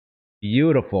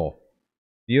beautiful,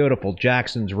 beautiful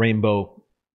Jackson's Rainbow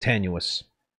Tenuous.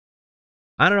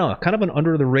 I don't know, kind of an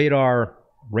under the radar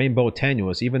Rainbow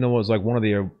Tenuous, even though it was like one of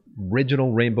the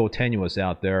original Rainbow Tenuous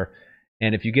out there.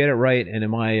 And if you get it right, and in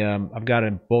my I've got it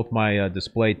in both my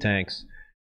display tanks.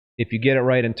 If you get it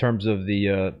right in terms of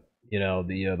the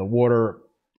water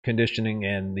conditioning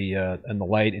and the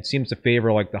light, it seems to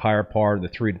favor like the higher part, the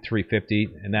 3 to 350,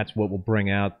 and that's what will bring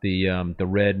out the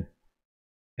red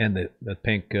and the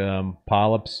pink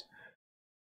polyps.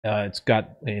 It's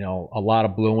got a lot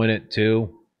of blue in it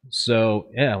too, so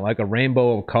yeah, like a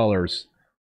rainbow of colors.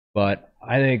 But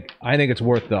I think it's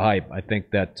worth the hype. I think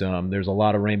that there's a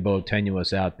lot of rainbow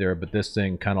tenuous out there, but this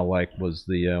thing kind of like was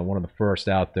the one of the first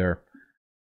out there,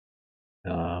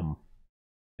 and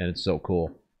it's so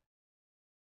cool.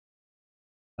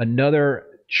 Another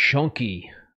chunky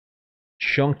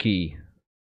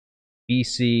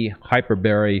BC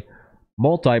Hyperberry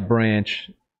multi-branch,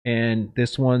 and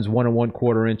this one's 1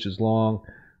 1/4 inches long.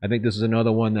 I think this is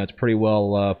another one that's pretty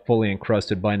well fully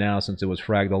encrusted by now, since it was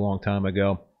fragged a long time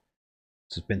ago.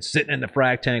 It's been sitting in the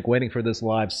frag tank waiting for this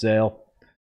live sale.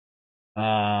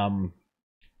 I'll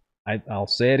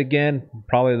say it again.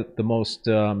 Probably the most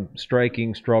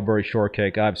striking strawberry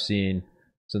shortcake I've seen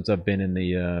since I've been in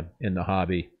the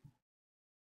hobby.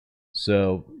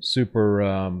 So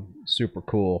super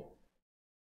cool.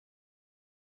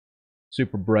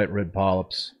 Super bright red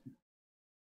polyps.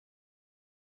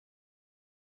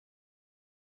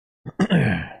 All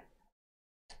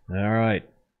right.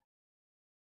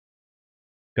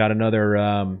 Got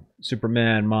another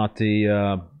Superman Monty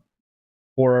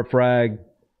horror frag.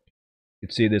 You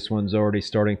can see this one's already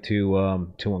starting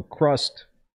to encrust.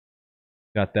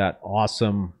 Got that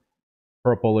awesome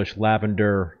purplish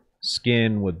lavender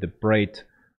skin with the bright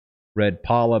red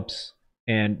polyps.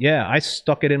 And yeah, I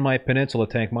stuck it in my Peninsula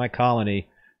tank, my colony,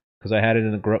 because I had it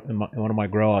in one of my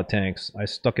grow out tanks. I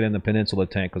stuck it in the Peninsula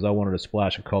tank because I wanted a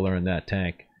splash of color in that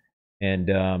tank. And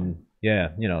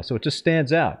yeah, so it just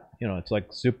stands out. It's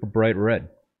like super bright red.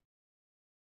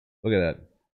 Look at that.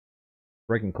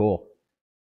 Freaking cool.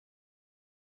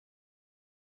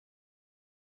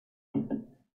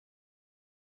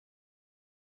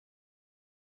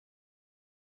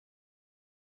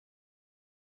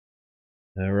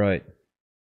 All right.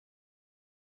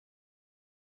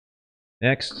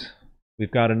 Next,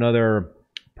 we've got another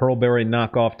Pearlberry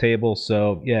knockoff table.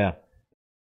 So yeah,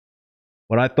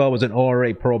 what I thought was an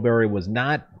ORA pearlberry was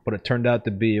not, but it turned out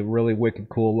to be a really wicked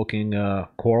cool looking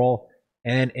coral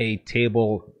and a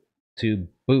table to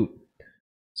boot.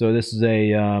 So this is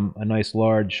a nice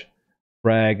large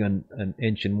frag, an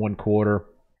inch and 1/4.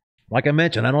 Like I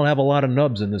mentioned, I don't have a lot of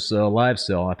nubs in this live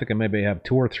cell. I think I maybe have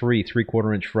 2 or 3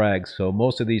 3/4 inch frags. So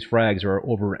most of these frags are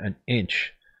over an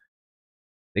inch.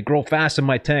 They grow fast in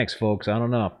my tanks, folks. I don't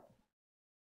know.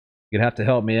 You'd have to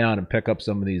help me out and pick up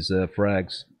some of these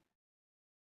frags.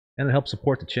 And it helps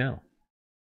support the channel.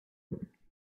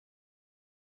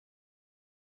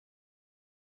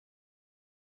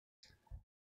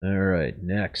 All right,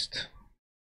 next.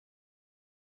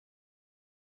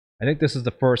 I think this is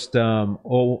the first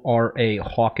ORA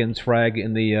Hawkins frag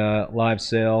in the live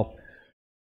sale.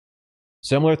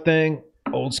 Similar thing,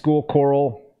 old school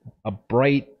coral, a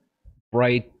bright,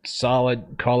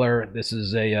 solid color. This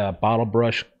is a bottle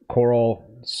brush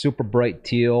coral, super bright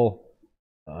teal.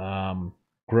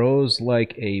 Grows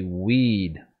like a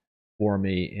weed for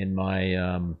me in my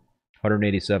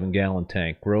 187 gallon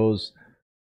tank. Grows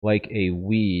like a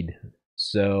weed.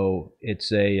 So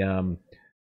it's a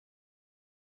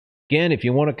again, if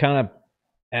you want to kind of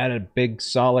add a big,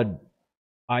 solid,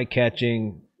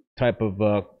 eye-catching type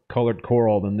of colored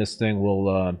coral, then this thing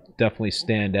will definitely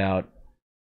stand out.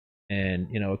 And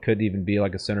you know, it could even be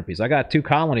like a centerpiece. I got 2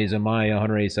 colonies in my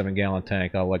 187 gallon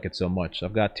tank. I like it so much.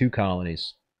 I've got 2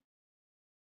 colonies.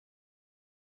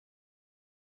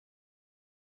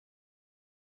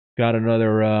 Got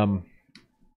another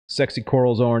Sexy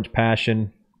Corals Orange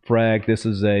Passion frag. This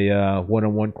is a 1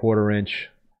 1/4 inch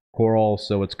coral,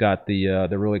 so it's got the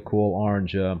really cool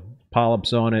orange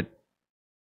polyps on it,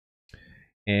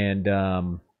 and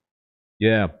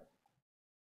yeah,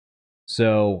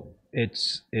 so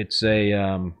it's a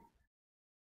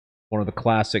one of the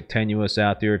classic tenuous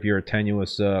out there. If you're a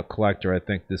tenuous collector, I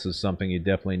think this is something you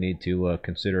definitely need to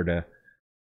consider to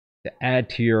add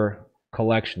to your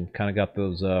collection. Kind of got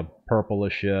those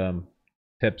purplish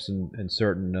tips in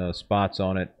certain spots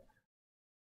on it.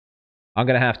 I'm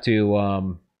gonna have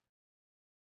to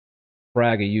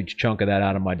frag a huge chunk of that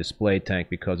out of my display tank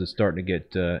because it's starting to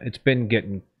get it's been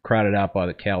getting crowded out by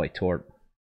the Cali tort.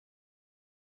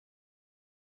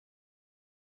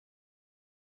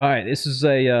 All right, this is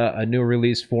a new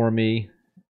release for me,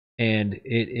 and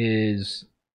it is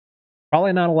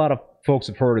probably not a lot of folks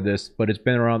have heard of this, but it's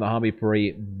been around the hobby for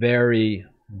a very,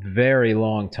 very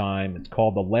long time. It's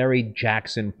called the Larry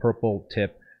Jackson Purple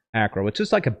Tip Acro. It's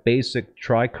just like a basic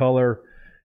tricolor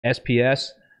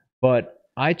SPS, but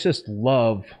I just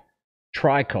love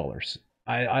tricolors.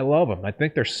 I love them. I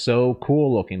think they're so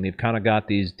cool looking. They've kind of got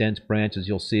these dense branches.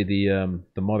 You'll see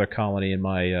the mother colony in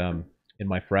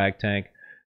my frag tank.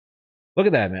 Look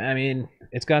at that, man. I mean,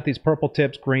 it's got these purple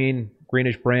tips,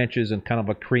 greenish branches, and kind of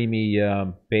a creamy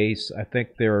base. I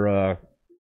think they're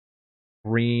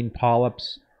green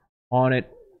polyps on it.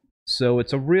 So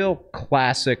it's a real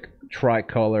classic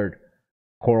tricolored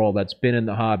coral that's been in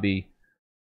the hobby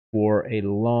for a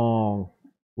long,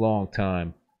 long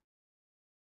time.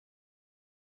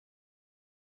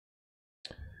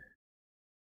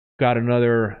 Got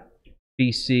another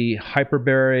BC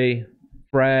Hyperberry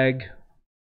frag.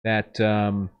 That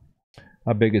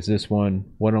how big is this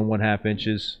one? 1 1/2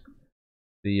 inches.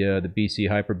 The BC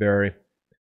Hyperberry.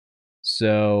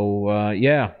 So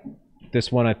yeah,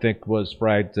 this one I think was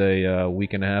fragged a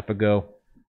week and a half ago.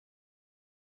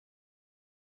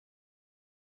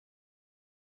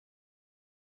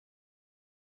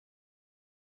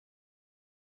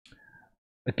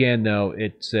 Again, though,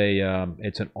 it's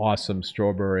an awesome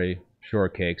strawberry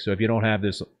shortcake. So if you don't have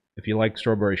this, if you like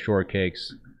strawberry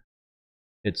shortcakes,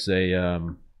 it's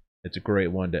a great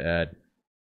one to add.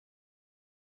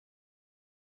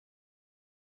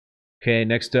 Okay,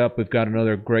 next up we've got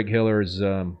another Greg Hiller's.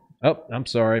 Oh, I'm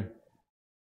sorry.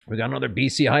 We got another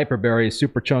BC Hyperberry,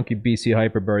 super chunky BC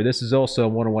Hyperberry. This is also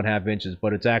 1 1/2 inches,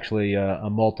 but it's actually a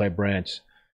multi-branch,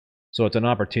 so it's an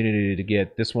opportunity to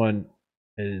get. This one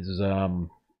is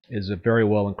a very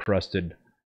well encrusted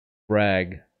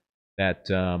frag that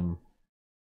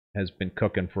has been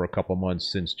cooking for a couple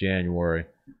months since January.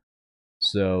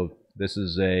 So this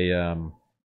is a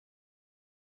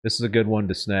good one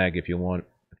to snag if you want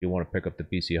to pick up the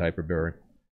BC Hyperberry.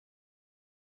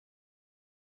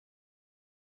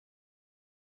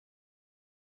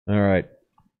 All right.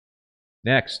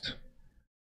 Next,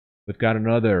 we've got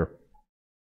another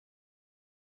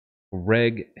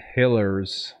Greg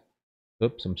Hiller's.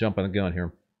 Oops, I'm jumping the gun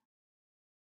here.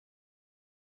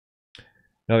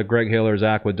 Another Greg Hiller's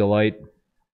Aqua Delight.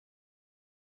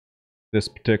 This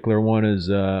particular one is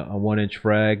a 1 inch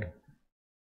frag.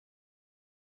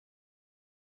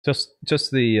 Just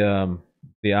the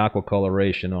the aqua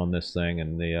coloration on this thing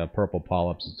and the purple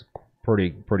polyps. It's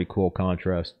pretty cool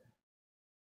contrast.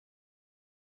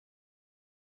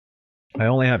 I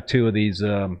only have 2 of these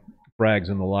frags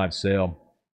in the live sale,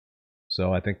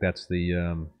 so I think that's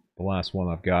the last one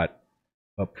I've got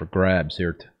up for grabs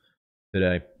here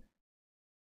today.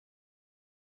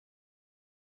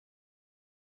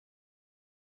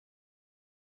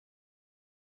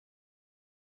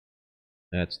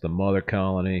 That's the mother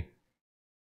colony.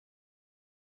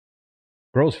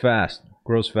 Grows fast.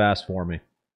 Grows fast for me.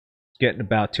 It's getting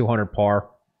about 200 par.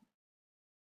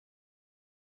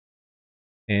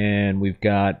 And we've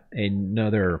got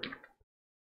another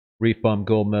ReefBum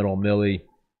Gold Medal Millie.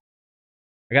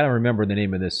 I gotta remember the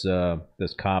name of this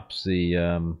this Cops.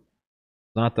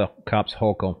 Not the Cops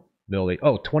Holcomb Millie.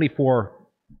 Oh,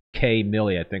 24K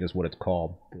Millie, I think is what it's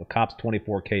called. The Cops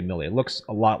 24K Millie. It looks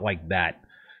a lot like that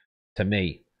to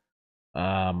me.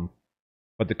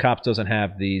 But the Cops doesn't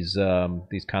have these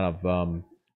kind of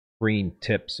green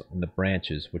tips on the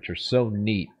branches, which are so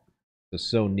neat. It's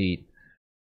so neat.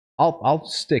 I'll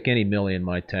stick any millie in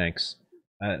my tanks.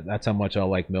 That's how much I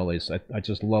like millies. I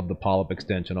just love the polyp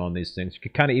extension on these things. You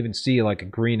can kind of even see like a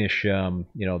greenish,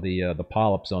 the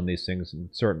polyps on these things in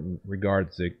certain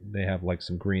regards. They have like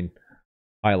some green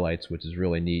highlights, which is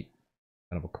really neat.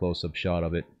 Kind of a close-up shot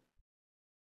of it.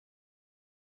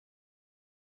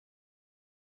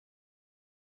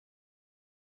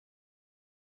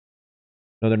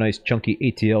 Another nice chunky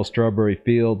ATL Strawberry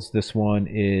Fields. This one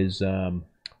is 1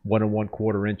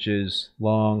 1/4 inches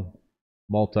long,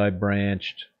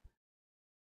 multi-branched.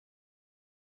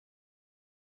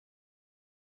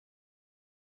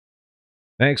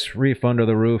 Thanks, Reef Under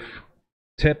the Roof.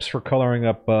 Tips for coloring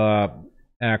up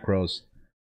acros.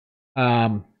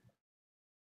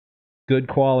 Good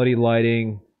quality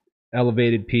lighting,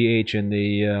 elevated pH in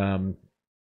the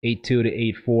 8.2 to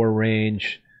 8.4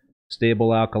 range. Stable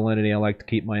alkalinity. I like to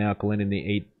keep my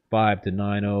alkalinity 8.5 to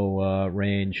 9.0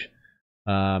 range.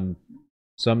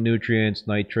 Some nutrients,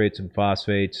 nitrates and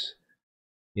phosphates,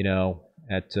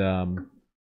 at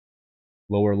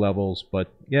lower levels.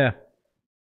 But yeah,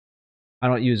 I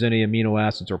don't use any amino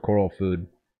acids or coral food.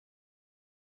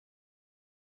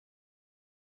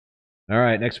 All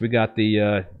right, next we got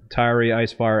the Tyree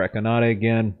Icefire Echinata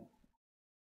again.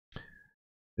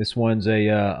 This one's a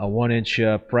 1-inch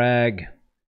frag.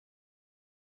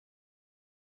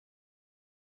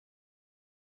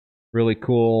 Really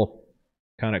cool,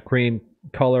 kind of cream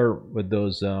color with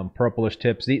those purplish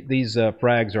tips. These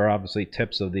frags are obviously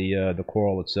tips of the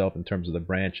coral itself in terms of the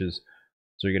branches.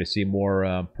 So you're going to see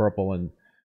more purple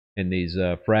in these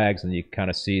frags, and you kind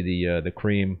of see the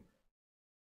cream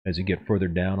as you get further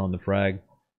down on the frag,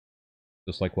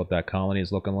 just like what that colony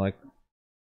is looking like.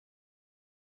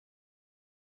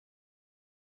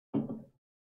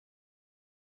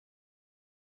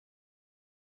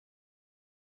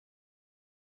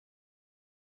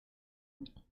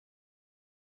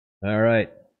 All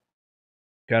right,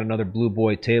 got another Blue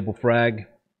Boy table frag.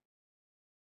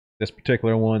 This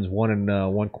particular one's 1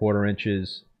 1/4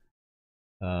 inches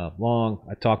long.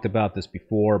 I talked about this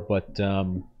before, but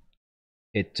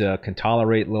it can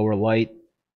tolerate lower light.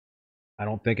 I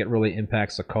don't think it really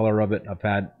impacts the color of it. I've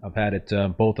had it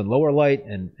both in lower light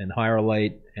and higher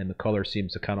light, and the color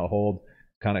seems to kind of hold.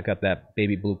 Kind of got that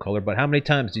baby blue color. But how many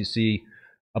times do you see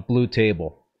a blue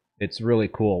table? It's really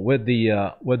cool with the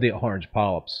orange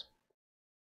polyps.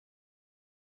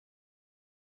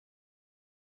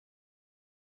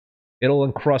 It'll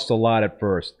encrust a lot at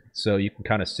first, so you can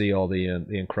kind of see all the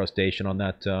incrustation on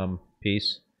that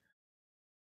piece.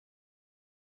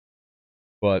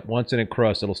 But once it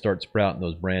encrusts, it'll start sprouting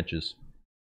those branches.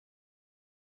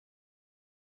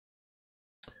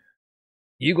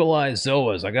 Eagle Eye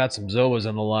Zoas. I got some Zoas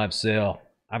on the live sale.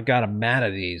 I've got a mat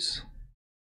of these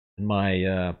in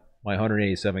my my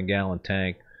 187 gallon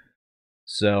tank.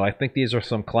 So I think these are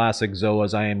some classic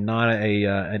Zoas. I am not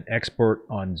an expert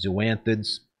on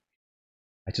zoanthids.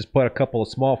 I just put a couple of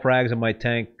small frags in my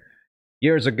tank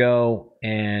years ago,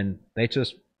 and they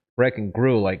just freaking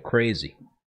grew like crazy.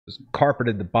 Just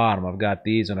carpeted the bottom. I've got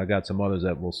these, and I've got some others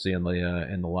that we'll see in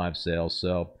the live sale.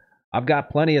 So I've got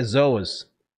plenty of Zoas.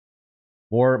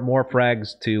 More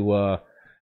frags to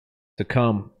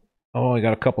come. Oh, I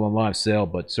got a couple in live sale,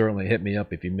 but certainly hit me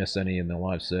up if you miss any in the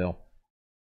live sale.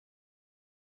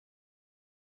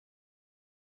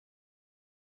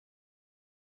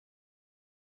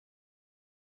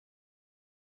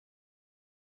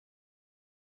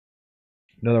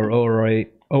 Another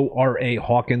ORA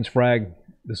Hawkins frag.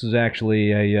 This is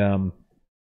actually an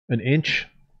inch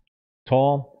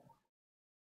tall.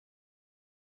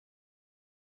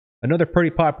 Another pretty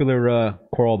popular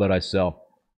coral that I sell.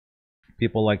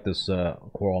 People like this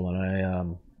coral,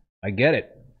 and I get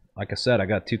it. Like I said, I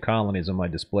got 2 colonies in my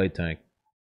display tank,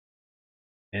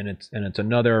 and it's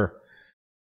another.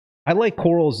 I like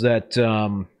corals that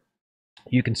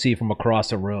you can see from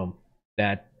across a room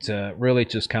that really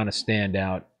just kind of stand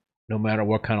out, no matter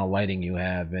what kind of lighting you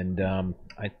have. And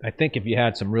I think if you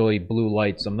had some really blue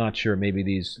lights, I'm not sure, maybe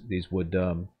these would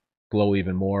glow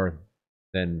even more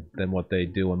than what they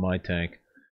do in my tank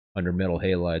under metal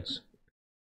halides.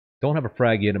 Don't have a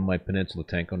frag yet in my peninsula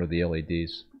tank under the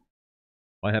LEDs.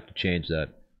 Might have to change that.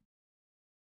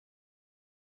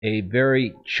 A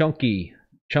very chunky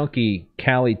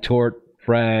Cali Tort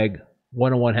frag,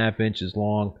 1.5 inches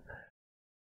long.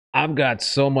 I've got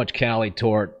so much Cali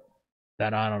Tort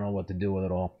that I don't know what to do with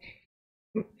it all.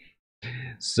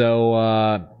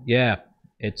 So yeah,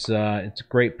 it's a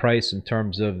great price in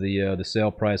terms of the sale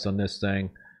price on this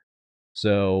thing.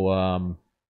 So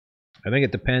I think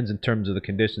it depends in terms of the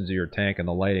conditions of your tank and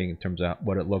the lighting, in terms of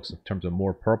what it looks in terms of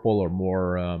more purple or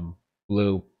more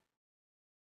blue.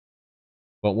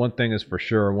 But one thing is for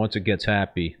sure, once it gets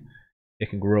happy, it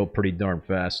can grow pretty darn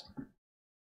fast.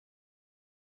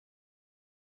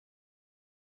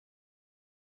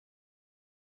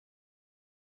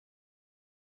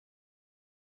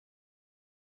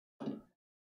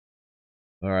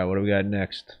 All right, what do we got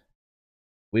next?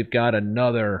 We've got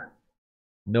another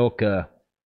Noka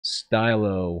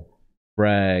Stylo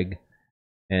frag,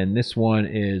 and this one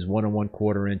is 1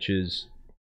 1/4 inches.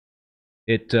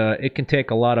 It can take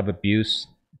a lot of abuse.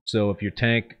 So if your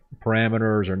tank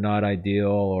parameters are not ideal,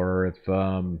 or if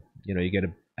you get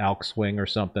an alk swing or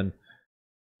something,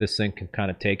 this thing can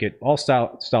kind of take it. All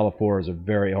stylophores are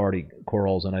very hardy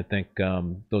corals, and I think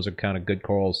those are kind of good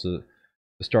corals to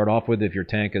start off with if your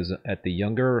tank is at the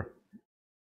younger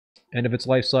end of its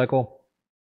life cycle,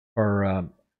 or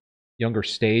younger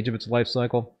stage of its life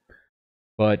cycle.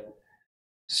 But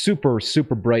super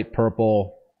bright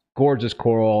purple, gorgeous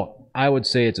coral. I would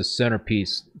say it's a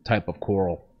centerpiece type of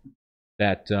coral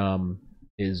that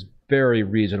is very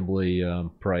reasonably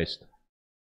priced.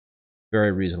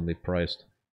 Very reasonably priced.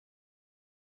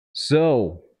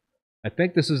 So, I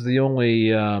think this is the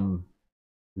only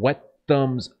Wet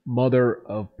Thumb's mother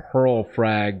of pearl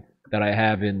frag that I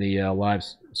have in the live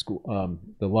school,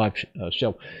 the live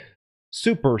show.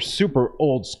 Super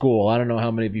old school. I don't know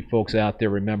how many of you folks out there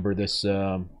remember this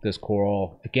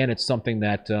coral. Again, it's something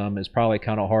that is probably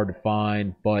kind of hard to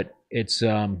find, but it's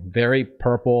very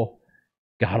purple.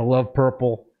 Gotta love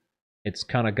purple. It's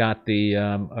kind of got the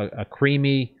a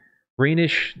creamy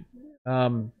greenish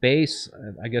base.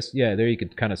 I guess, yeah. There you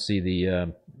could kind of see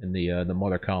the in the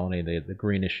mother colony, the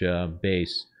greenish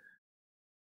base.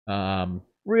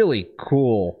 Really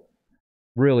cool,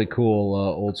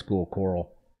 old school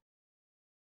coral.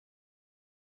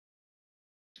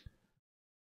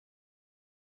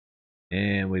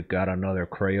 And we've got another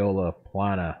Crayola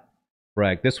Plana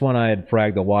frag. This one I had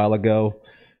fragged a while ago,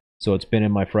 so it's been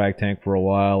in my frag tank for a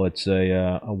while. It's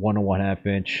a 1 1/2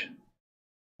 inch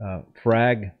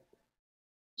frag.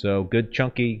 So good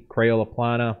chunky Crayola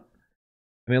Plana.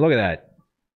 I mean, look at that.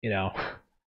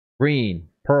 Green,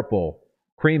 purple,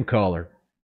 cream color.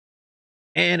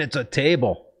 And it's a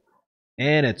table.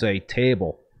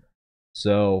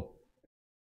 So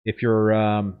if you're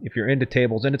into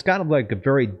tables, and it's kind of like a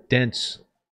very dense,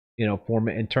 form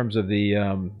in terms of the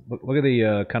look at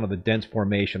the kind of the dense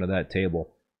formation of that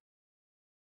table.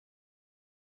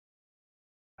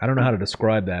 I don't know how to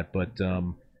describe that, but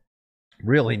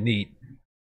really neat,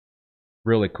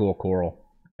 really cool coral.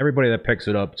 Everybody that picks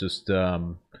it up just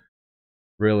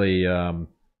really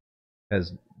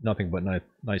has nothing but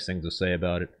nice things to say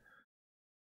about it.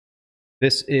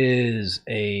 This is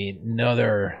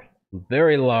another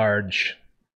very large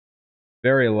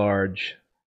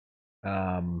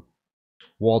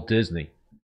Walt Disney.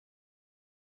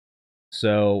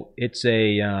 So it's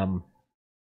a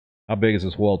how big is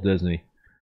this Walt Disney?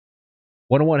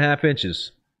 1 1/2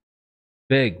 inches.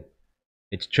 Big.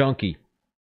 It's chunky.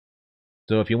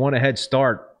 So if you want a head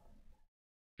start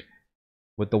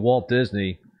with the Walt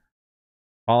Disney,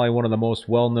 probably one of the most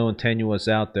well-known tenuous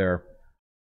out there,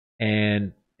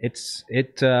 and it's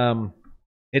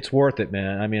worth it,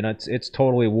 man. I mean, it's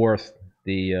totally worth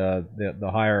the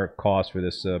higher cost for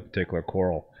this particular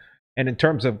coral. And in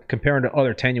terms of comparing to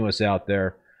other tenuous out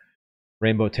there,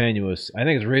 rainbow tenuous, I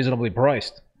think it's reasonably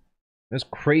priced. There's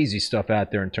crazy stuff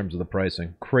out there in terms of the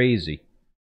pricing. Crazy.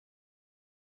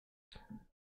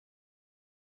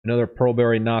 Another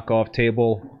Pearlberry knockoff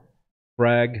table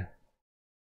frag.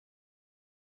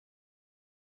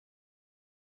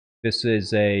 This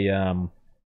is a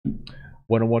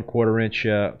 1 1/4 inch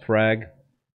frag.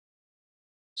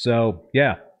 So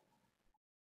yeah,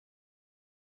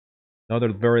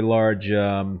 another very large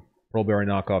Pearlberry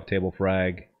knockoff table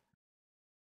frag.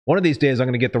 One of these days, I'm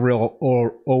going to get the real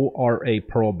ORA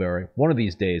Pearlberry. One of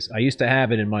these days. I used to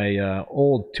have it in my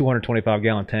old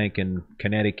 225-gallon tank in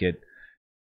Connecticut,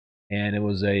 and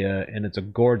it's a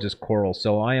gorgeous coral.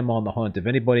 So I am on the hunt. If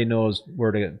anybody knows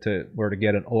where to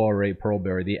get an ORA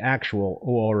Pearlberry, the actual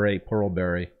ORA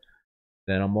Pearlberry,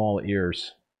 then I'm all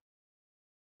ears.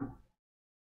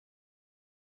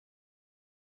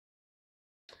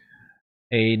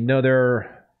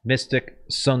 Another Mystic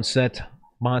Sunset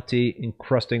Monty,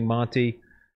 encrusting Monty.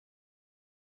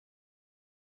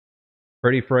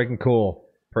 Pretty freaking cool.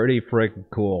 Pretty freaking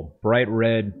cool. Bright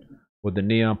red with the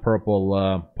neon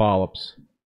purple polyps.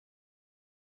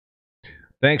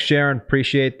 Thanks, Sharon.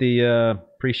 Appreciate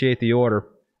the order.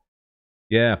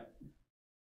 Yeah,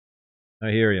 I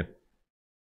hear you.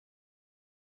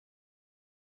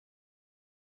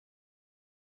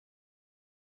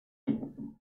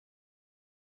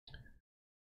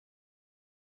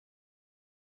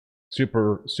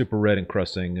 Super red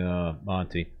encrusting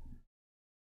Monty.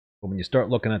 But when you start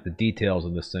looking at the details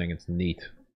of this thing, it's neat.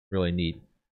 Really neat.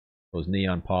 Those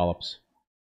neon polyps.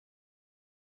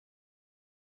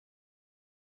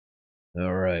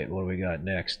 Alright, what do we got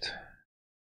next?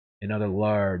 Another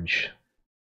large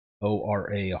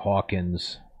ORA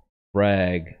Hawkins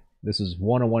frag. This is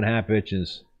 1 1/2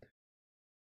 inches.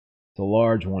 It's a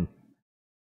large one.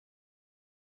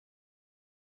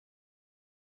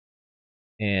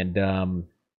 And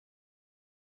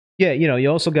yeah, you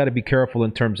also got to be careful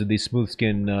in terms of these smooth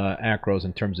skin acros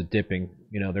in terms of dipping.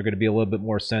 They're going to be a little bit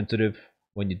more sensitive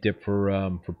when you dip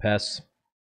for pests.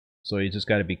 So you just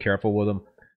got to be careful with them.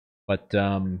 But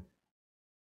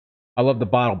I love the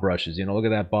bottle brushes. Look at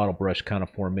that bottle brush kind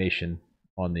of formation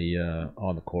on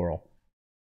the coral.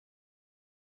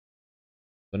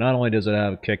 So not only does it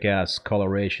have a kick-ass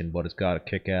coloration, but it's got a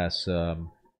kick-ass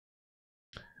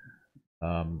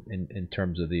in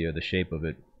terms of the shape of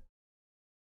it.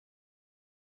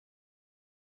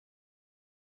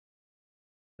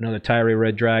 Another Tyree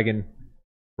Red Dragon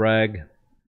frag.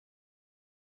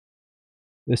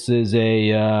 This is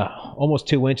a almost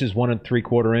 2 inches, 1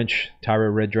 3/4 inch Tyree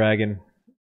Red Dragon.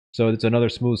 So it's another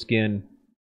smooth skin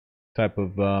type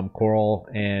of coral,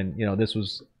 and this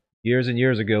was years and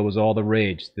years ago was all the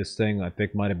rage. This thing I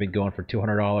think might have been going for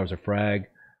 $200 a frag.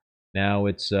 Now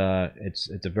it's a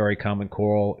very common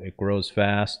coral. It grows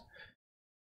fast,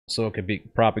 so it can be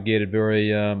propagated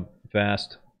very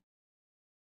fast.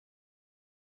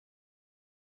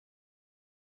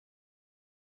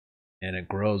 And it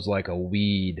grows like a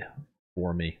weed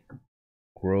for me.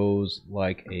 Grows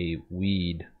like a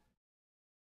weed.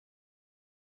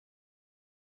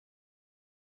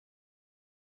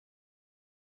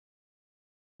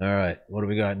 All right, what do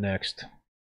we got next?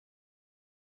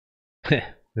 This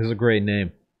is a great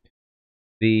name.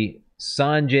 The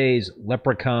Sanjay's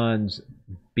Leprechaun's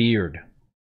Beard.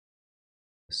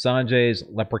 Sanjay's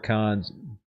Leprechaun's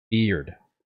Beard.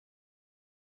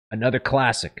 Another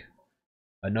classic.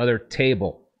 Another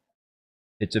table.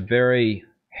 It's a very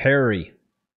hairy,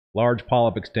 large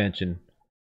polyp extension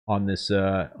on this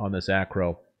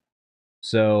acro.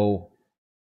 So,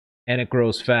 and it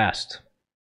grows fast.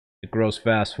 It grows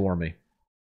fast for me.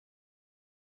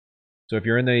 So if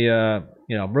you're in the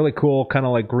really cool kind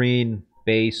of like green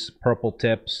base, purple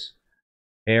tips,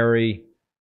 hairy.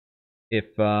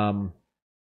 If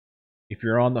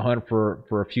you're on the hunt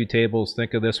for a few tables,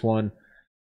 think of this one.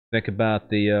 Think about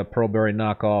the Pearlberry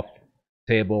knockoff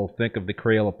table. Think of the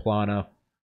Crayola Plana.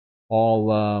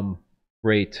 All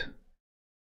great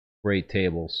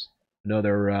tables.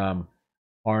 Another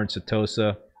orange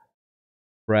Setosa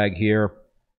frag here.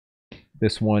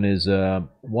 This one is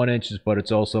 1 inches, but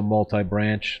it's also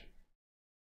multi-branch.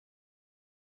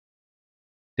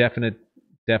 Definite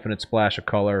splash of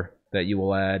color that you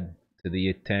will add to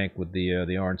the tank with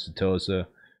the orange Setosa.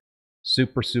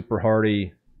 Super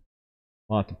hardy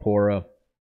Montipora.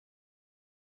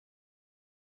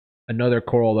 Another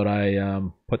coral that I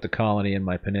put the colony in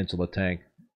my peninsula tank.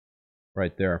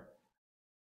 Right there.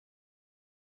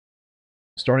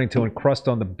 Starting to encrust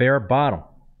on the bare bottom.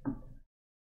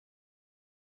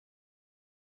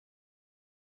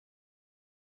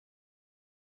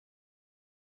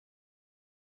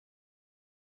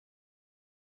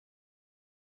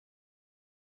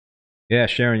 Yeah,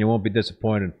 Sharon, you won't be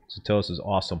disappointed. Setosa is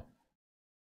awesome.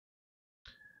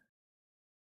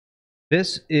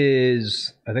 This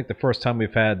is, I think, the first time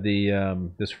we've had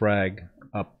the this frag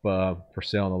up for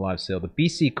sale in the live sale. The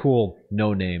BC Cool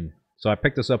No Name. So I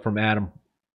picked this up from Adam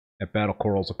at Battle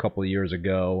Corals a couple of years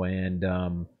ago,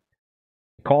 and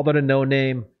called it a no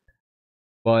name,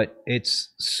 but it's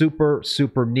super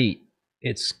super neat.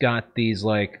 It's got these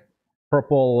like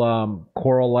purple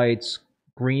coral lights,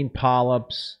 green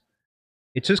polyps.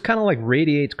 It just kind of like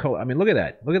radiates color. I mean, look at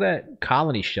that. Look at that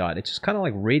colony shot. It just kind of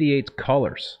like radiates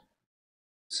colors.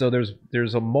 So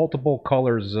there's a multiple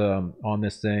colors on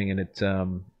this thing, and it's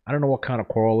I don't know what kind of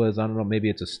coral it is. I don't know. Maybe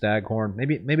it's a staghorn.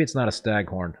 Maybe it's not a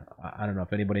staghorn. I don't know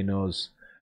if anybody knows.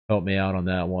 Help me out on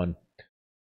that one.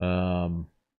 Um,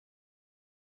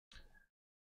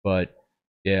 but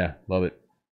yeah, love it.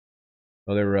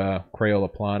 Another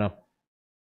Crayola plana.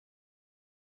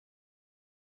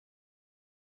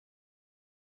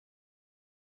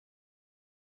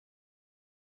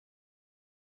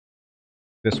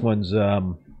 This one's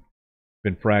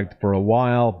been fragged for a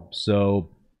while, so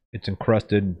it's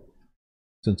encrusted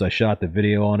since I shot the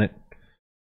video on it.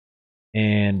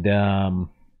 And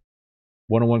 1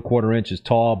 1/4 inches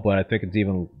tall, but I think it's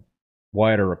even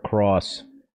wider across.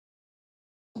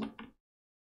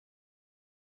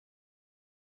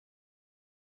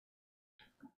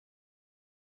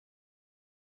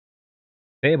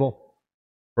 Table,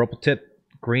 purple tip,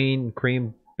 green,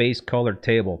 cream base colored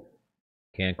table.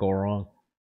 Can't go wrong.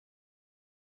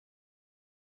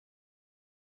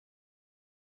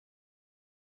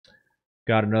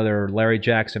 Got another Larry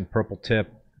Jackson purple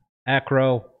tip.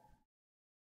 Acro.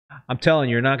 I'm telling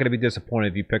you, you're not going to be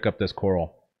disappointed if you pick up this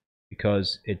coral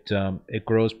because it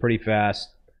grows pretty fast.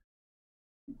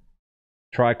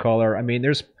 Tricolor. I mean,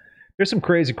 there's some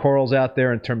crazy corals out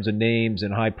there in terms of names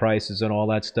and high prices and all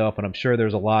that stuff, and I'm sure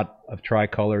there's a lot of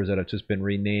tricolors that have just been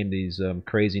renamed these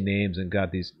crazy names and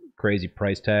got these crazy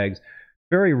price tags.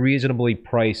 Very reasonably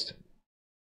priced,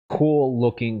 cool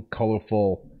looking,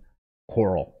 colorful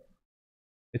coral.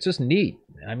 It's just neat.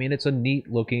 I mean, it's a neat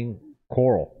looking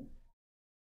coral.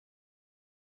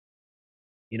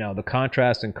 You know, the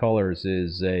contrast in colors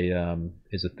is a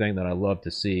thing that I love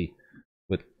to see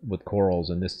with corals,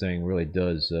 and this thing really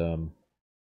does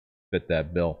fit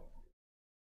that bill.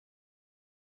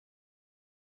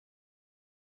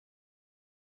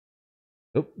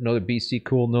 Oh, another BC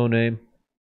cool no name.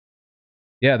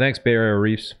 Yeah, thanks Bay Area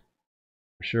Reefs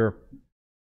for sure.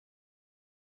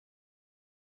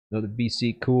 Another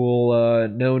BC cool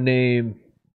no name.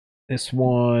 This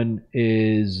one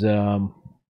is another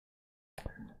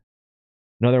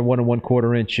 1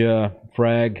 1/4 inch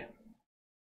frag.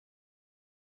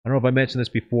 I don't know if I mentioned this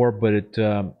before, but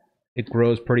it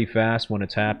grows pretty fast when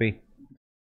it's happy.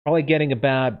 Probably getting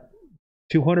about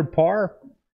 200 par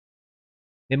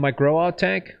in my grow out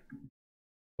tank,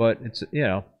 but it's, you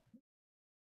know,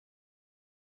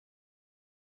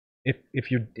 if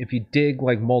you dig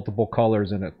like multiple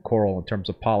colors in a coral in terms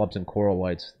of polyps and coral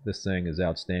lights, this thing is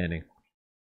outstanding.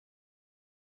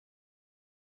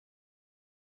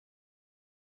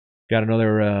 Got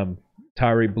another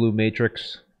Tyree Blue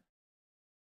Matrix.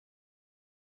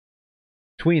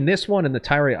 Between this one and the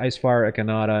Tyree Icefire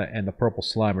Echinata and the Purple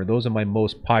Slimer, those are my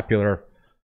most popular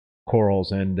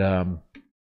corals. And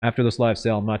after this live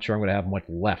sale, I'm not sure I'm going to have much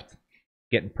left.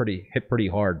 Getting hit pretty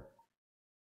hard.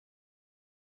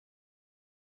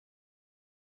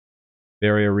 Bay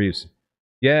Area Reefs.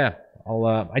 Yeah,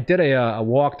 I did a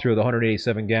walkthrough of the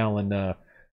 187 gallon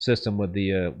system with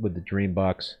the Dream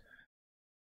Box.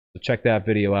 So check that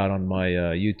video out on my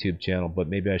YouTube channel. But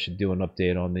maybe I should do an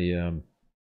update on the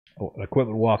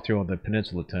equipment walkthrough on the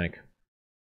Peninsula tank.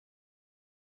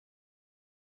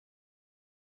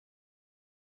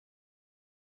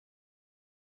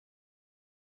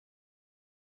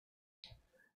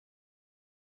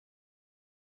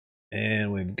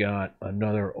 And we've got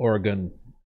another Oregon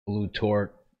blue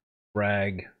tort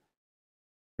frag.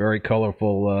 Very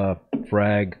colorful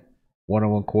frag. 1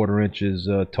 1/4 inches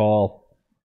tall.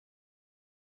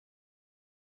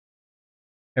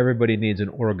 Everybody needs an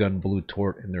Oregon blue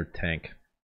tort in their tank.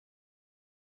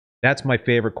 That's my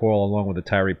favorite coral along with the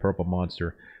Tyree Purple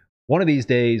Monster. One of these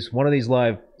days, one of these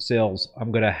live sales,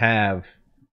 I'm going to have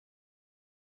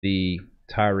the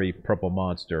Tyree Purple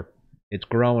Monster. It's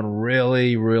growing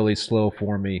really, really slow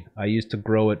for me. I used to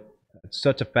grow it at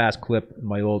such a fast clip in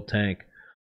my old tank,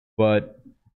 but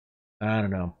I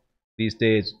don't know. These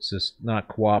days, it's just not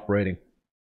cooperating.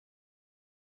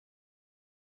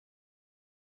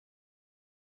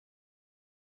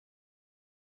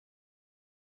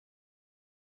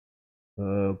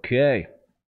 Okay.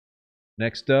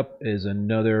 Next up is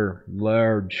another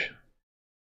large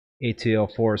ATL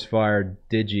Forest Fire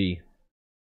Digi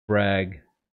frag.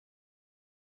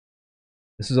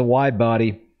 This is a wide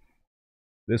body.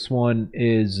 This one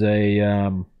is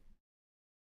a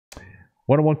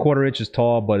 1 1/4 inches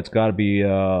tall, but it's got to be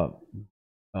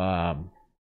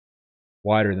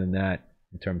wider than that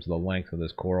in terms of the length of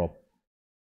this coral.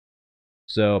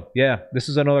 So yeah, this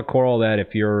is another coral that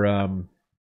if you're,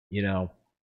 you know,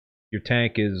 your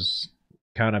tank is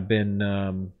kind of been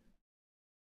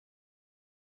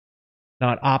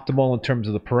not optimal in terms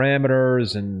of the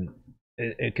parameters, and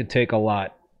it can take a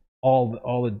lot. All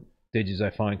the digits I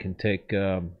find can take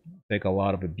a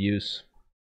lot of abuse.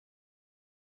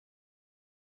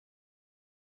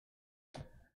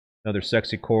 Another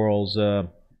sexy corals,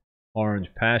 orange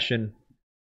passion.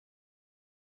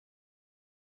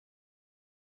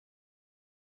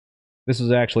 This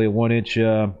is actually a 1 inch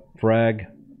frag.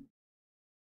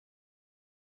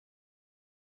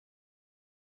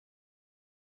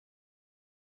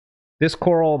 This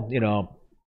coral, you know,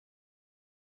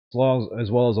 as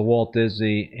well as the Walt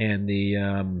Disney and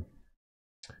the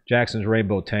Jackson's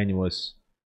Rainbow Tenuous,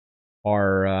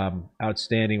 are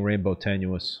outstanding rainbow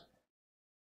tenuous.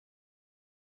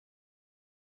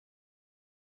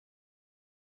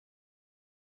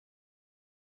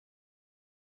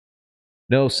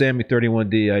 No, Sammy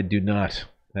 31D, I do not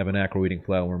have an acro-eating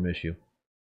flatworm issue.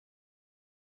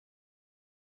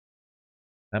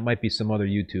 That might be some other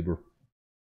YouTuber.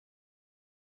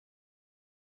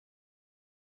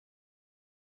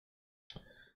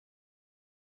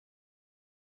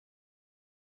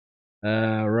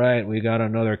 All right, we got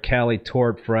another Cali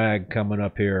Tort frag coming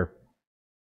up here.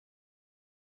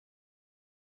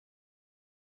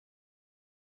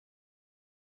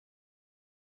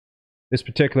 This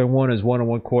particular one is 1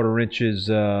 1/4 inches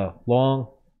long,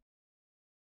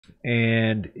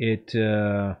 and it,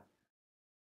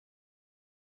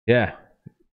 yeah,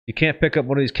 you can't pick up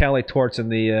one of these Cali Torts in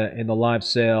the live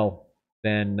sale.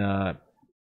 Then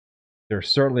they're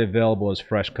certainly available as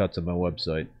fresh cuts on my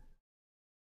website.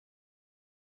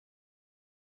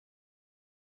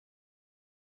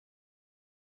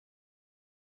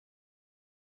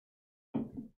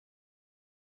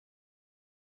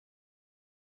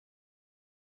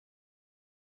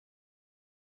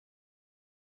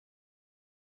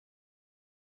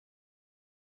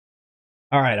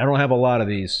 All right, I don't have a lot of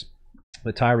these.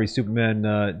 The Tyree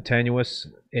Superman tenuous.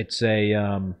 It's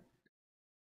a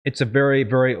very,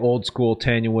 very old school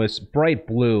tenuous, bright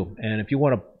blue. And if you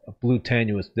want a blue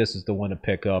tenuous, this is the one to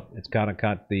pick up. It's kind of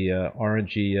got the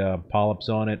orangey polyps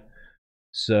on it.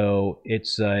 So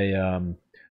it's a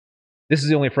this is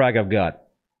the only frag I've got.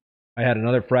 I had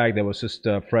another frag that was just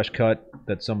a fresh cut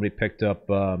that somebody picked up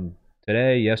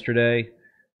yesterday.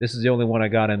 This is the only one I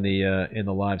got in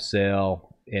the live sale.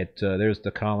 There's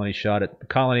the colony shot. The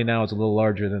colony now is a little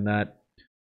larger than that,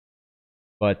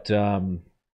 but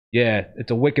yeah,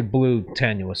 it's a wicked blue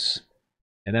tenuous,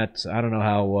 and that's, I don't know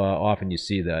how often you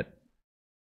see that.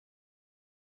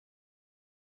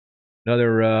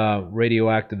 Another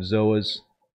radioactive zoas.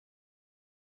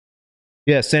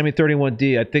 Yeah, Sammy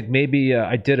 31D. I think maybe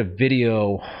I did a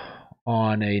video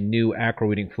on a new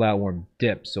acro-eating flatworm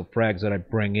dip. So frags that I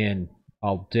bring in,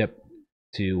 I'll dip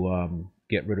to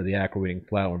get rid of the acro-eating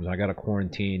flatworms. I got a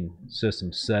quarantine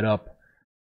system set up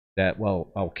that,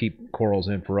 well, I'll keep corals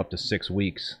in for up to 6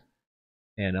 weeks,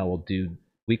 and I will do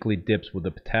weekly dips with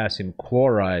the potassium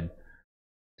chloride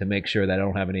to make sure that I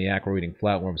don't have any acro-eating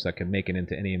flatworms that can make it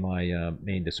into any of my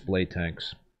main display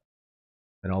tanks.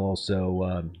 And I'll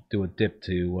also do a dip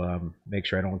to make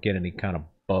sure I don't get any kind of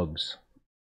bugs.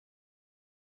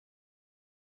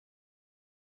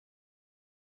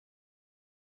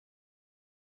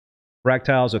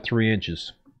 Fractiles are 3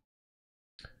 inches.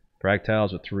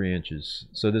 Fractiles are 3 inches.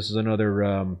 So this is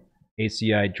another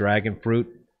ACI dragon fruit.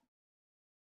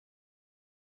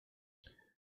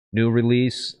 New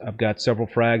release. I've got several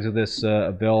frags of this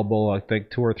available. I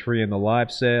think 2 or 3 in the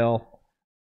live sale.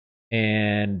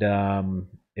 And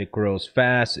it grows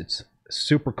fast. It's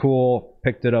super cool.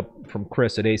 Picked it up from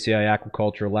Chris at ACI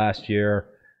Aquaculture last year,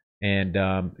 and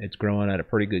it's growing at a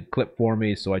pretty good clip for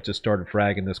me, so I just started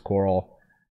fragging this coral.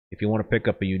 If you want to pick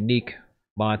up a unique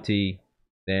Monty,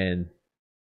 then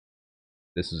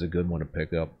this is a good one to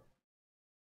pick up.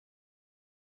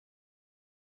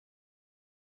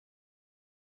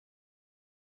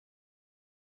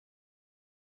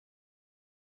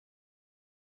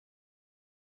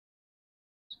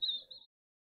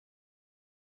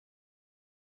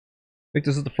 I think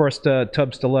this is the first tub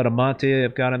Stiletta Monte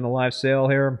I've got in the live sale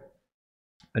here.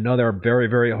 Another very,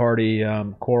 very hardy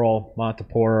coral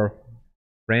Montipora,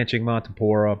 branching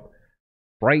Montipora,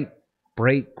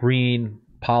 bright green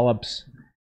polyps,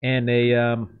 and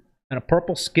a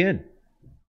purple skin.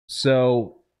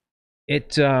 So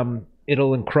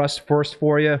it'll encrust first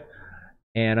for you,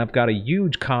 and I've got a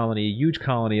huge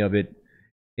colony of it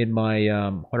in my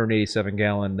 187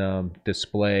 gallon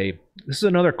display. This is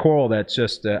another coral that's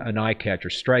just an eye catcher,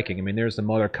 striking. I mean, there's the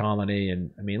mother colony,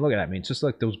 and I mean, look at that. I mean, it's just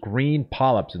like those green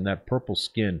polyps and that purple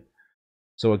skin.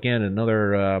 So again,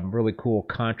 another really cool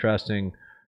contrasting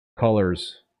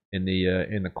colors in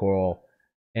the coral,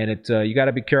 and it you got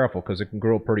to be careful because it can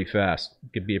grow pretty fast.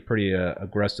 It could be a pretty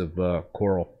aggressive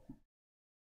coral.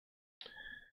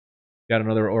 Got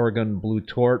another Oregon blue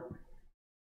tort.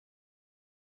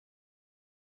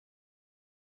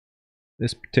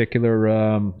 This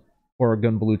particular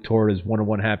Oregon blue tort is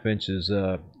 1.5 inches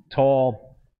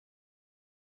tall.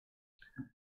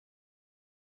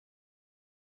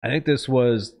 I think this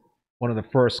was one of the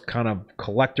first kind of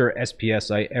collector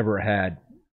SPS I ever had,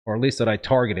 or at least that I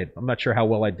targeted. I'm not sure how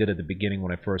well I did at the beginning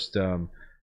when I first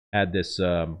had this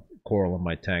coral in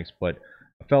my tanks, but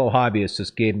a fellow hobbyist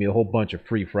just gave me a whole bunch of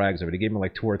free frags of it. He gave me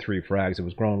like 2 or 3 frags. It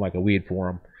was growing like a weed for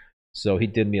him, so he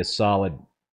did me a solid.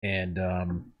 And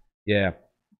yeah,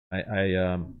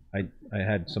 I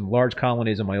had some large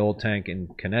colonies in my old tank in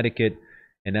Connecticut,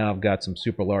 and now I've got some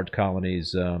super large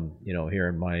colonies, you know, here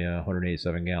in my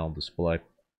 187 gallon display.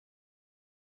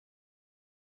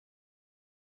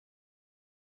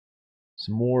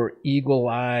 Some more eagle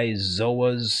eye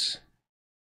zoas,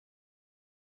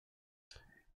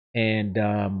 and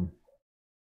I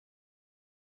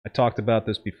talked about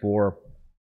this before.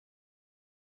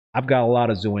 I've got a lot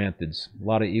of zoanthids, a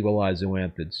lot of eagle eye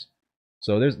zoanthids.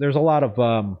 So there's a lot of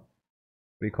what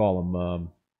do you call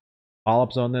them?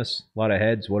 Polyps on this, a lot of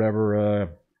heads, whatever.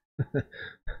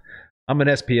 I'm an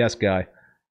SPS guy.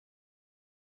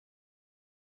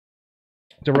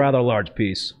 It's a rather large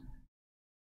piece.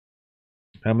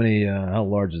 How many? How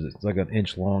large is it? It's like an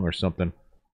inch long or something.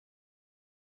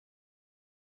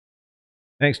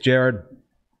 Thanks, Jared.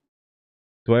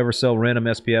 Do I ever sell random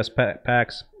SPS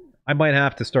packs? I might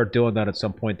have to start doing that at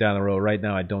some point down the road. Right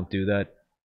now, I don't do that.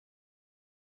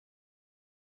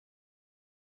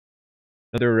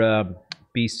 Another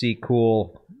BC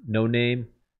cool no name.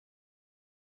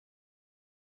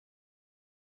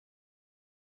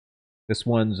 This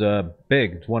one's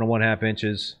big. It's 1.5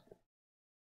 inches.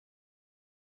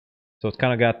 So it's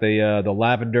kind of got the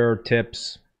lavender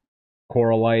tips,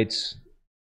 coralites,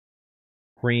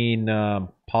 green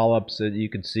polyps that you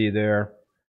can see there.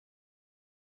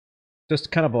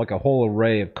 Just kind of like a whole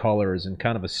array of colors and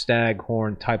kind of a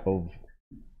staghorn type of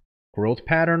growth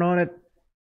pattern on it.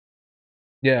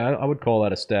 Yeah, I would call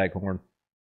that a staghorn.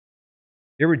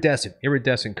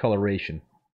 Iridescent coloration.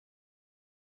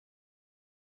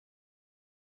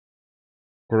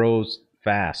 Grows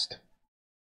fast.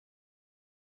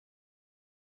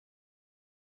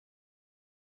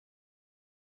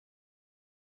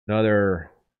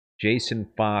 Another Jason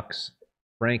Fox,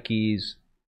 Frankie's,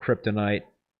 Kryptonite,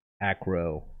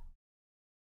 Acro.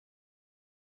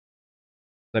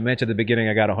 As I mentioned at the beginning,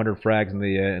 I got 100 frags in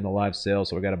the live sale,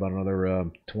 so we got about another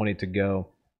 20 to go.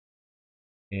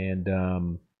 And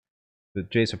the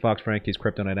Jason Fox, Frankie's,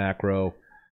 Kryptonite, Acro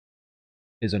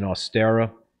is an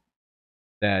Austera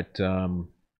that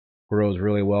grows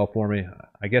really well for me.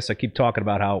 I guess I keep talking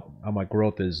about how my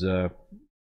growth is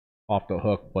off the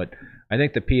hook, but I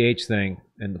think the pH thing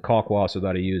and the kalkwasser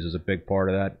that I use is a big part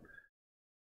of that.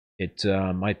 It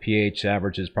my pH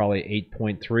average is probably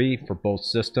 8.3 for both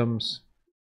systems.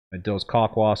 I dose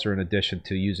kalkwasser in addition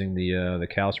to using the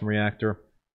calcium reactor,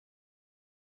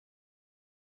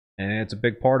 and it's a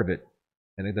big part of it.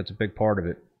 I think that's a big part of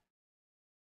it.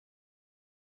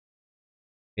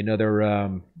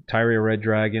 Another Tyria Red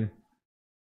Dragon.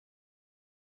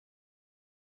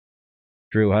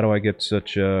 Drew, how do I get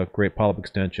such a great polyp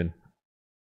extension?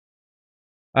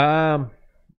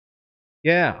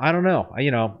 Yeah, I don't know.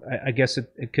 I guess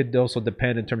it could also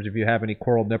depend in terms of if you have any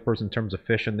coral nippers in terms of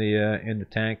fish in the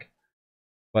tank.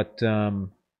 But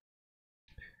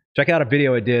check out a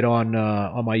video I did on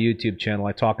my YouTube channel.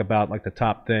 I talk about like the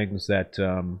top things that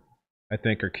I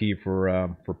think are key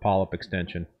for polyp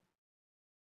extension.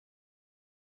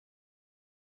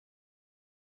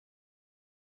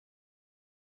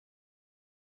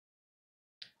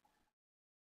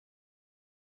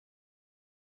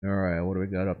 All right, what do we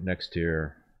got up next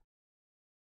here?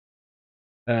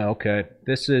 Okay,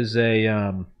 this is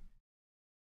the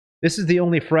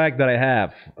only frag that I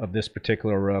have of this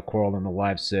particular coral in the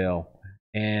live sale,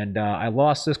 and I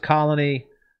lost this colony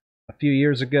a few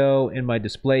years ago in my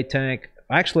display tank.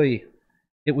 Actually,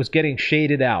 it was getting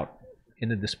shaded out in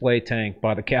the display tank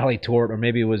by the Cali Tort, or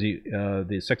maybe it was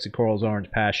the Sexy Corals Orange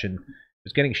Passion. It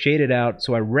was getting shaded out,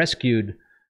 so I rescued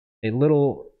a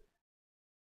little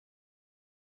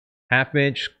 1/2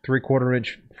 inch, 3/4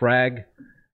 inch frag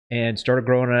and started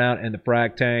growing it out in the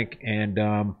frag tank. And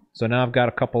So now I've got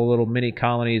a couple of little mini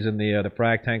colonies in the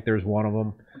frag tank. There's one of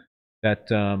them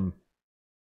that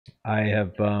I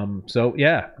have. So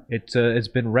yeah, it's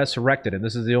been resurrected, and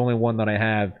this is the only one that I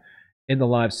have in the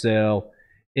live sale.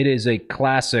 It is a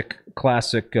classic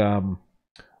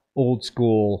old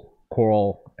school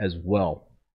coral as well.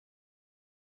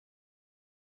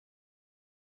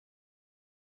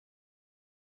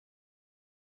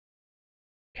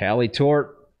 Cali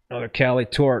Tort. Another Cali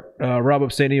Tort. Rob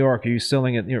upstate New York, are you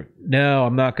selling it? No,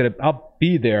 I'm not going to. I'll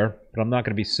be there, but I'm not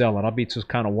going to be selling. I'll be just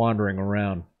kind of wandering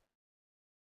around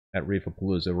at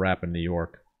Reefapalooza, Rapid, New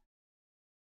York.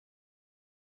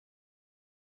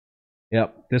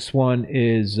 Yep, this one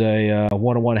is a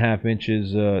 1 and 1/2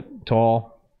 inches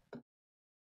tall.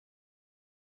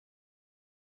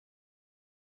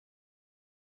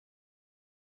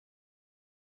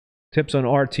 Tips on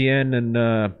RTN and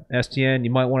STN. You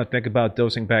might want to think about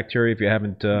dosing bacteria if you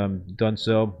haven't done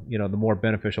so. The more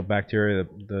beneficial bacteria,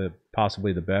 the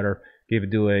possibly the better. If you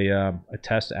could do a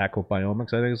test,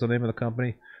 Aquabiomics, I think is the name of the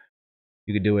company.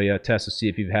 You could do a test to see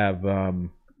if you have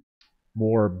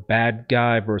more bad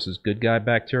guy versus good guy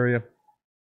bacteria.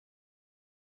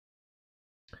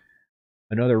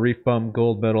 Another ReefBum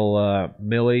gold medal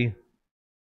Millie.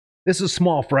 This is a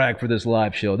small frag for this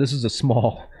live show. This is a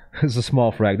small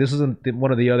frag. This isn't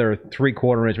one of the other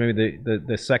 3/4 inch, maybe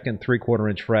the second 3/4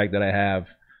 inch frag that I have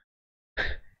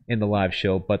in the live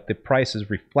show, but the price is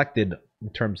reflected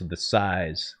in terms of the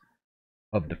size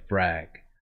of the frag.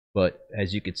 But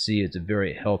as you can see, it's a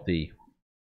very healthy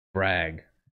frag,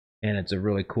 and it's a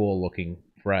really cool looking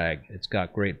frag. It's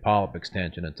got great polyp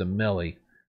extension. It's a Millie.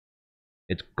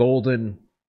 It's golden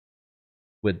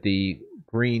with the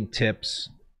green tips.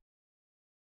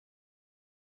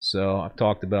 So I've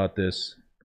talked about this.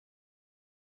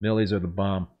 Millies are the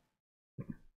bomb.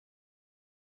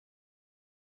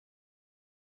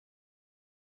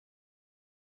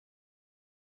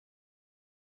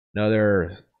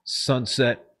 Another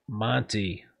Sunset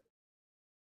Monty.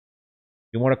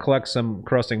 You want to collect some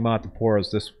crusting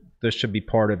Monteporos, this should be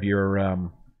part of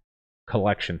your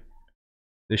collection.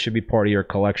 This should be part of your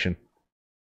collection.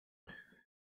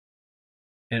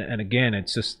 And again,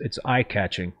 it's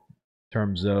eye-catching in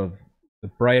terms of the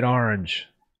bright orange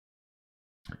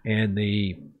and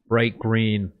the bright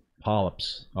green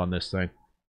polyps on this thing.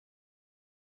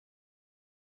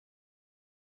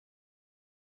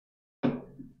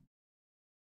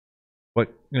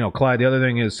 But, Clyde, the other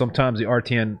thing is sometimes the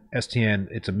RTN, STN,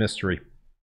 it's a mystery.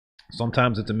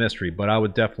 Sometimes it's a mystery, but I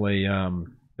would definitely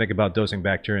think about dosing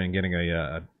bacteria and getting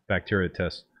a bacteria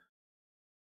test.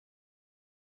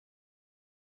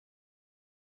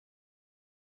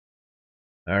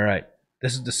 All right.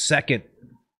 This is the second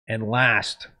and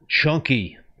last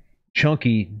chunky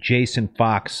Jason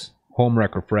Fox home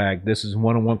wrecker frag. This is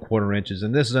 1 1/4 inches,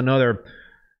 and this is another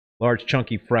large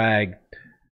chunky frag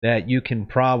that you can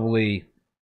probably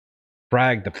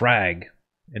frag the frag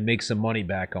and make some money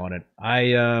back on it.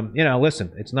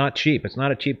 Listen, it's not cheap. It's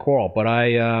not a cheap coral, but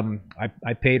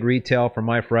I paid retail for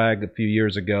my frag a few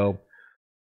years ago.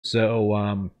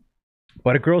 So,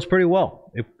 but it grows pretty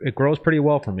well. It grows pretty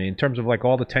well for me in terms of like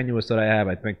all the tenuous that I have.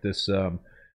 I think this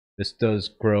does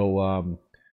grow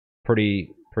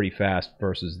pretty fast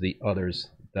versus the others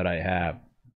that I have,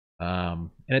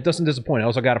 and it doesn't disappoint. I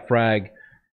also got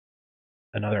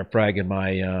another frag in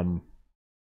my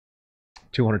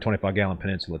 225 gallon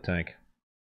Peninsula tank.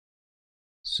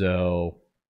 So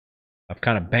I've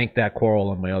kind of banked that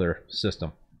coral in my other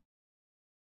system.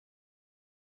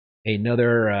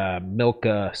 Another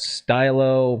Milka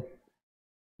Stylo.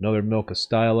 Another Milka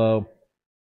Stylo.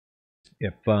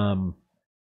 If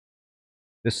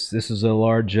this is a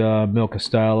large Milka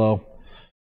Stylo,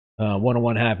 1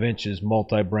 1/2 inches,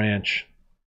 multi-branch.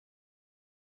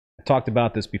 I talked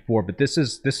about this before, but this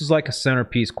is like a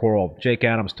centerpiece coral. Jake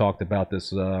Adams talked about this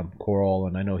coral,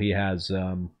 and I know he has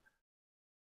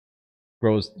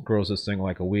grows this thing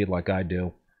like a weed, like I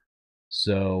do.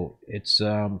 So it's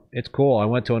cool. I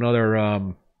went to another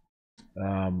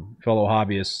fellow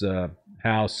hobbyist's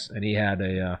house, and he had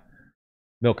a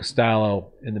Milka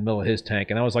Stylo in the middle of his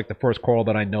tank, and that was like the first coral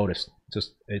that I noticed.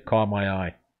 Just it caught my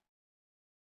eye.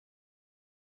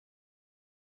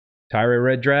 Tyree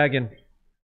Red Dragon.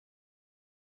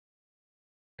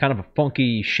 Kind of a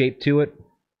funky shape to it,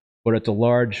 but it's a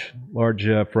large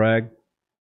frag.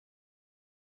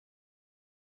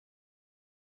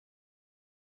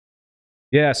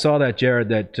 Yeah, I saw that, Jared,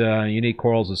 that Unique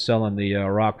Corals is selling the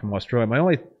rock from Australia. My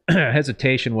only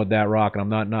hesitation with that rock, and I'm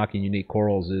not knocking Unique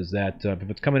Corals, is that if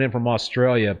it's coming in from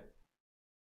Australia,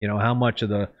 how much of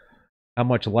the how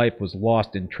much life was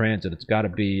lost in transit. It's got to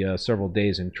be several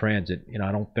days in transit.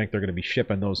 I don't think they're going to be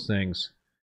shipping those things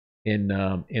in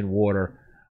water.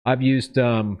 I've used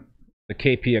the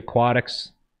KP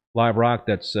Aquatics live rock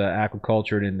that's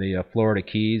aquacultured in the Florida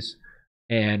Keys,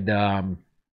 and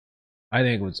I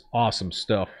think it was awesome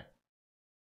stuff.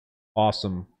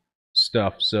 Awesome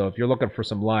stuff. So if you're looking for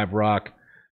some live rock,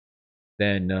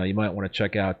 then you might want to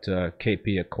check out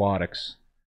KP Aquatics.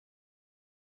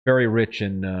 Very rich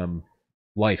in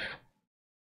life.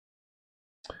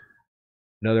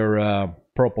 Another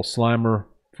purple slimer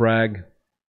frag.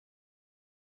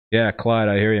 Yeah, Clyde,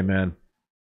 I hear you, man.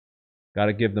 Got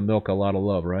to give the milk a lot of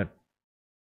love, right?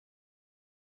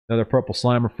 Another purple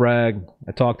slimer frag.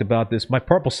 I talked about this. My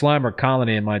purple slimer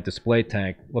colony in my display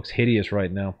tank looks hideous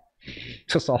right now.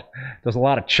 There's a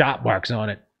lot of chop marks on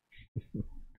it. A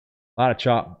lot of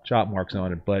chop marks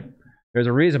on it, but there's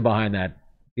a reason behind that.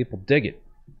 People dig it.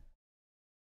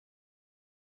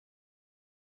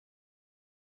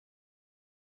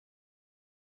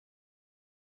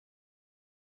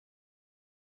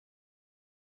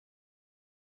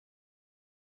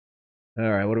 All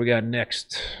right, what do we got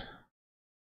next?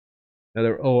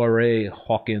 Another ORA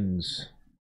Hawkins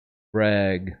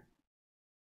frag.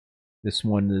 This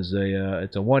one is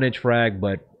it's a 1-inch frag,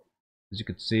 but as you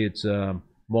can see, it's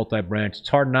multi-branch. It's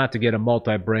hard not to get a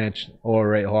multi-branch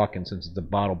ORA Hawkins since it's a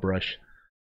bottle brush.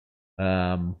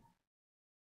 Once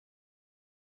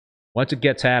it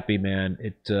gets happy, man,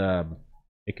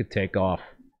 it could take off.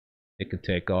 It could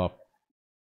take off.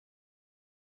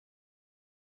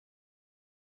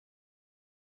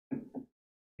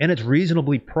 And it's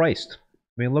reasonably priced.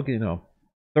 I mean, look,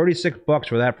 $36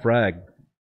 for that frag.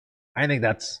 I think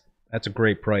that's a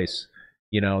great price.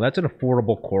 That's an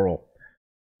affordable coral,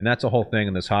 and that's the whole thing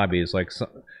in this hobby. Is like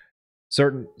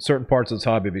certain parts of this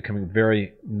hobby are becoming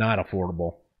very not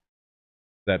affordable.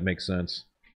 If that makes sense.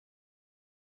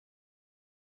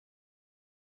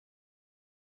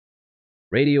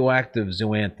 Radioactive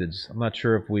zoanthids. I'm not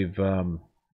sure if we've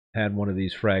had one of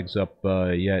these frags up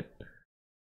yet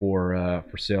for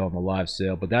sale on the live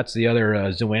sale, but that's the other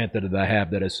zoanthid that I have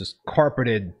that has just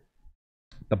carpeted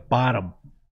the bottom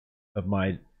of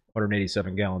my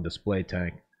 187-gallon display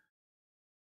tank.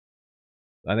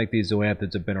 I think these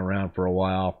zoanthids have been around for a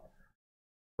while.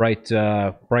 Bright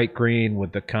green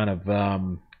with the kind of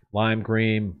lime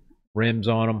green rims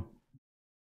on them.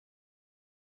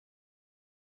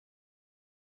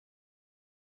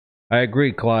 I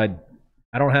agree, Clyde.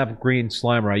 I don't have a green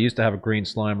slimer. I used to have a green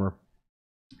slimer.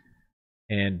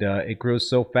 And it grew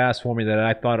so fast for me that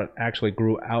I thought it actually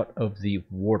grew out of the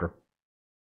water.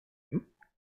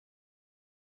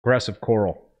 Aggressive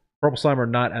coral. Purple slimer,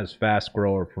 not as fast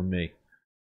grower for me.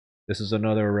 This is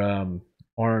another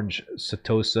orange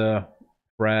Setosa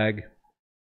frag.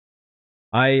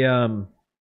 I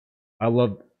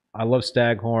love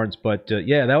staghorns, but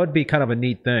yeah, that would be kind of a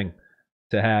neat thing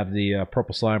to have the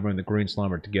purple slimer and the green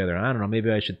slimer together. I don't know.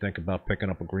 Maybe I should think about picking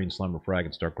up a green slimer frag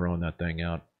and start growing that thing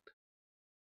out.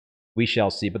 We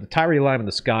shall see. But the Tyree Lime in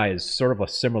the Sky is sort of a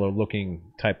similar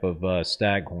looking type of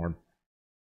staghorn.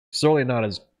 Certainly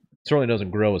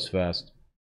doesn't grow as fast.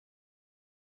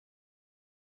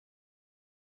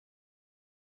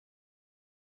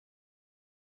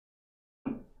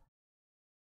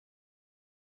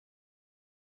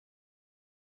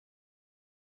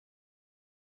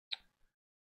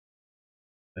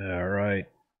 All right.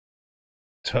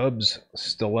 Tubbs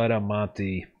Stiletta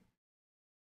Monte.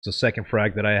 It's the second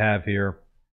frag that I have here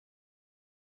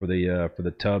for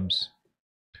the Tubbs.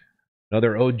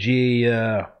 Another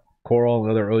OG coral,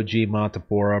 another OG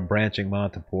Montipora, branching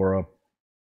Montipora.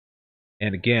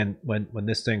 And again, when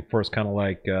this thing first kind of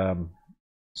like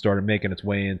started making its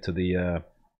way into the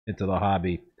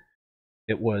hobby,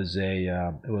 it was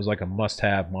like a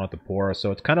must-have Montipora. So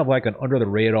it's kind of like an under the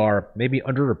radar, maybe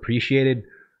underappreciated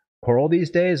coral these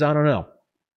days. I don't know.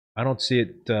 I don't see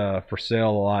it for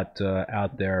sale a lot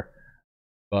out there,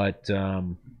 but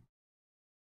I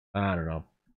don't know.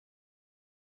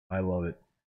 I love it.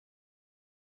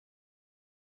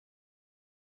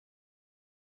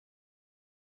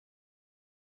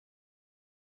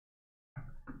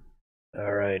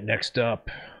 All right, next up.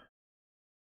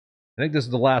 I think this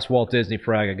is the last Walt Disney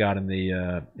frag I got in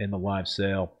the live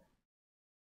sale.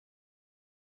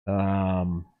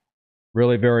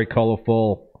 Really very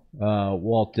colorful.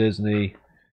 Walt Disney.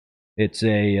 It's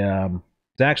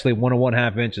actually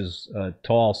 1.5 inches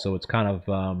tall, so it's kind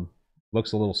of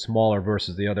looks a little smaller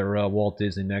versus the other Walt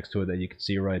Disney next to it that you can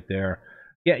see right there.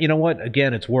 Yeah, you know what?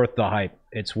 Again, it's worth the hype.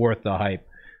 It's worth the hype.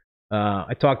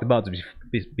 I talked about this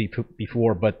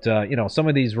before, but some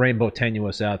of these rainbow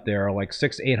tenuous out there are like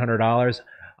 $600-800.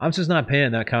 I'm just not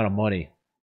paying that kind of money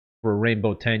for a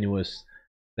rainbow tenuous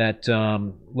that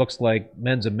looks like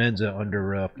Menza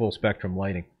under full spectrum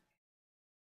lighting.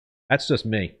 That's just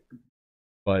me,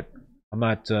 but I'm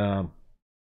not.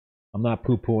 I'm not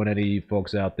poo-pooing any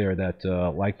folks out there that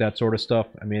like that sort of stuff.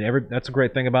 I mean, that's a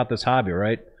great thing about this hobby,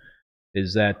 right?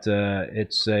 Is that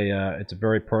it's a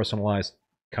very personalized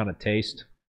kind of taste.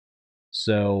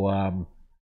 So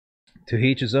to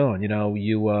each his own. You know,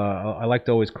 I like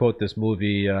to always quote this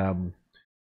movie.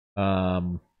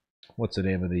 What's the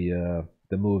name of the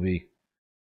movie?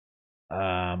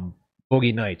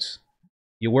 Boogie Nights.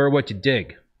 You wear what you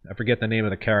dig. I forget the name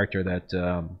of the character that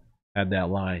had that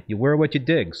line. You wear what you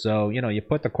dig. So you know, you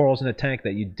put the corals in the tank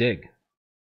that you dig.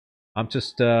 I'm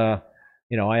just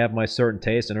you know, I have my certain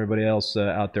taste, and everybody else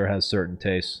out there has certain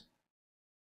tastes.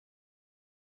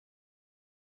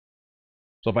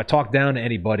 So if I talk down to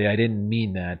anybody, I didn't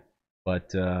mean that,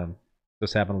 but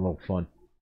just having a little fun.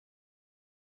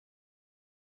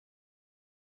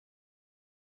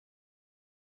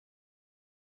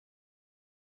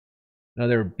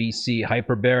 Another BC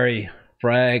Hyperberry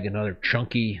frag, another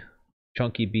chunky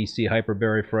BC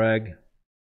Hyperberry frag.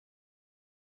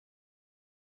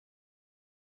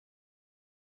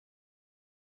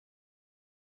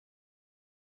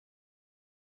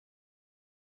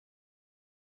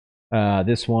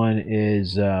 This one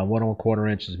is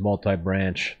 1¼ inches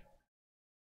multi-branch.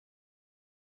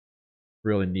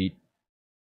 Really neat.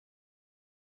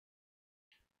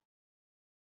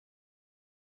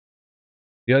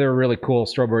 The other really cool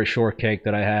strawberry shortcake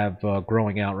that I have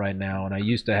growing out right now, and I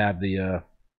used to have the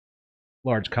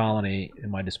large colony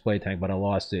in my display tank, but I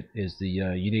lost it, is the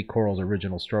Unique Corals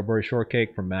Original Strawberry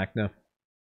Shortcake from Macna.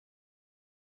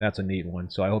 That's a neat one.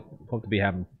 So I hope to be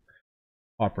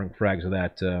offering frags of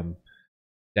that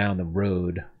down the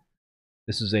road.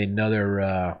 This is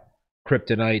another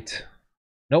kryptonite.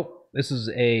 Nope, this is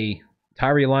a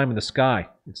Tyree Lime in the Sky.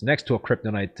 It's next to a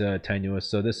kryptonite tenuous,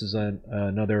 so this is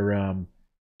another.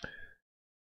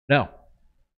 No,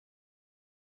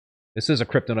 this is a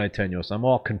kryptonite tenuous. I'm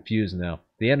all confused now.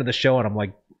 The end of the show, and I'm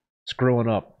like screwing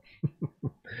up.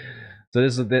 So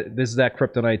this is that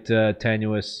kryptonite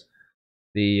tenuous.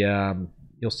 You'll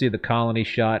see the colony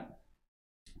shot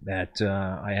that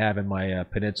I have in my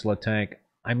peninsula tank.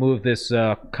 I moved this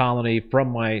colony from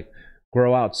my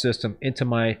grow out system into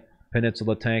my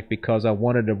peninsula tank because I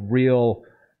wanted a real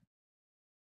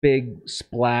big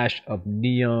splash of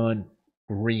neon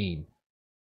green,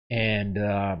 and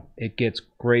it gets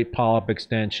great polyp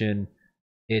extension.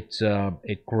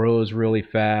 It grows really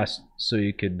fast, so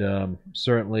you could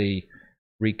certainly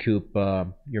recoup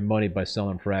your money by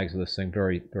selling frags of this thing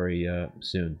very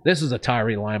soon. This is a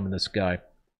Tyree Lime in the Sky.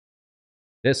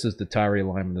 This is the Tyree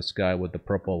Lime in the Sky with the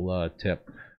purple tip.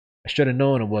 I should have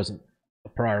known it wasn't the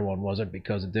prior one, wasn't,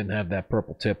 because it didn't have that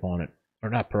purple tip on it. Or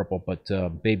not purple, but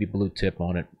baby blue tip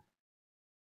on it.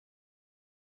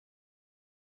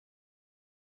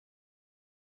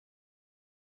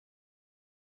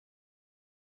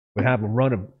 We have a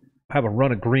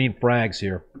run of green frags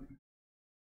here.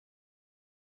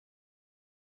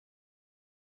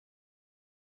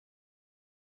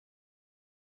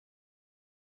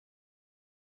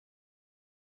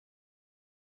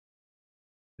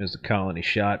 There's the colony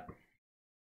shot.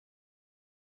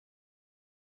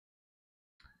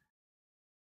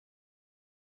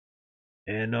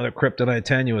 And another kryptonite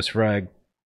tenuous frag.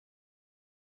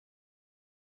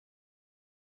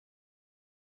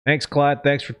 Thanks, Clyde.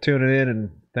 Thanks for tuning in, and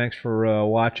thanks for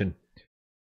watching.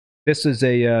 This is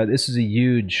a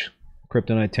huge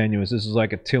kryptonite tenuous. This is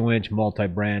like a 2-inch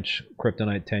multi-branch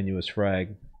kryptonite tenuous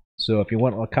frag. So if you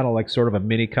want kind of like sort of a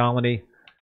mini colony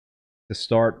to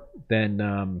start,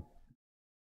 then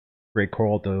great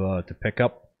coral to pick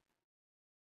up.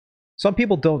 Some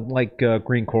people don't like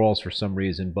green corals for some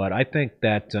reason, but I think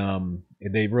that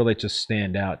they really just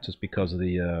stand out just because of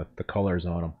the colors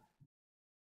on them.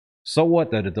 So what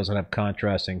that it doesn't have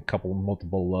contrasting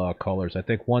multiple colors. I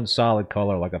think one solid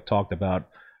color, like I've talked about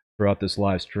throughout this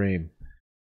live stream,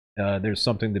 there's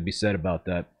something to be said about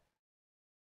that.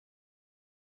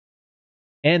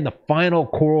 And the final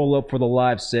coral up for the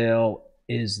live sale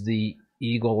is the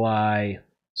Eagle Eye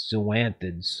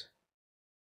zoanthids.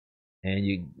 And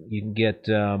you can get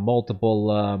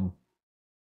multiple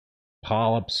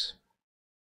polyps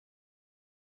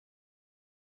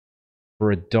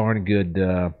for a darn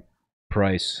good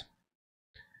price.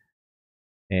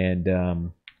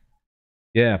 And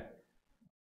yeah,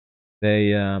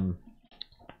 they're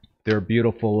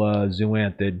beautiful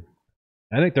zoanthid.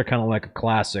 I think they're kind of like a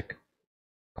classic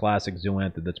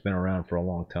zoanthid that's been around for a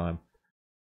long time.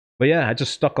 But yeah, I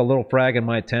just stuck a little frag in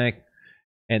my tank,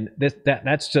 And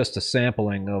that's just a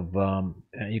sampling of.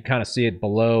 You kind of see it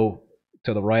below,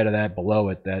 to the right of that, below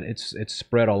it, that it's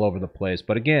spread all over the place.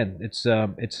 But again, it's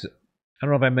I don't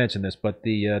know if I mentioned this, but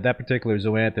the that particular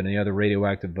zoanthid and the other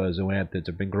radioactive zoanthids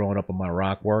have been growing up on my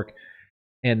rock work,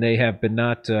 and they have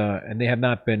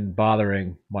not been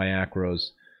bothering my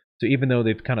acros. So even though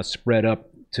they've kind of spread up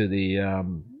to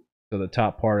the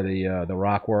top part of the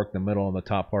rock work, the middle and the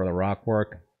top part of the rock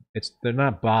work, they're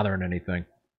not bothering anything,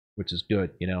 which is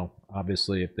good.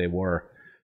 Obviously, if they were,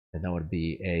 then that would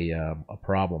be a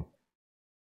problem.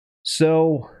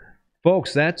 So,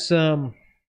 folks, that's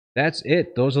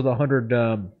it. Those are the 100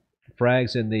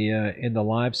 frags in the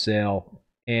live sale,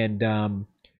 and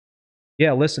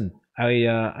yeah, listen,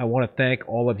 I want to thank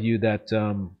all of you that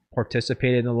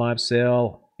participated in the live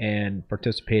sale and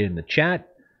participated in the chat,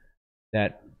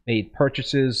 that made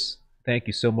purchases. Thank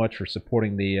you so much for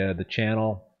supporting the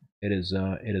channel. It is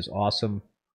awesome,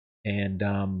 and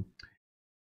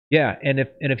yeah, and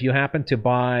if you happen to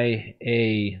buy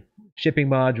a shipping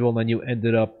module and you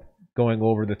ended up going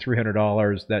over the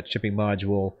 $300, that shipping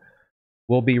module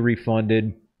will be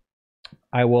refunded.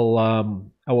 I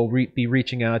will be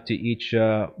reaching out to each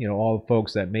all the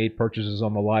folks that made purchases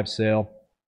on the live sale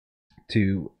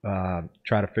to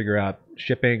try to figure out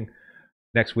shipping.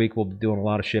 Next week we'll be doing a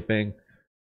lot of shipping.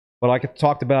 But like I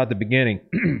talked about at the beginning,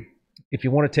 if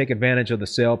you want to take advantage of the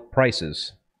sale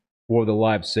prices for the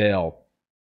live sale,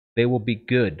 they will be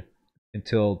good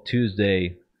until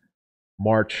Tuesday,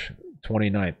 March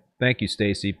 29th. Thank you,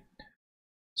 Stacy.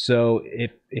 So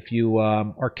if you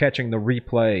are catching the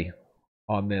replay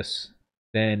on this,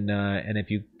 then and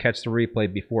if you catch the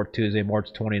replay before Tuesday,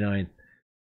 March 29th,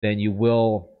 then you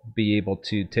will be able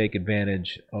to take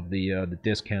advantage of the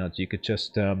discounts. You could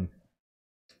just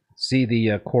see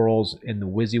the corals in the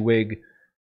WYSIWYG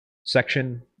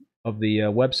section of the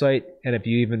website, and if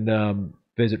you even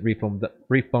visit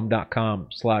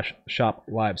reefbum.com/shop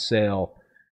live sale,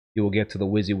 you will get to the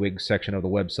WYSIWYG section of the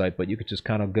website. But you could just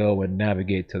kind of go and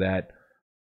navigate to that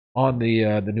on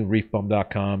the new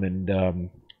reefbum.com. And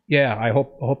yeah, I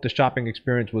hope the shopping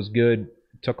experience was good.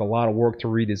 It took a lot of work to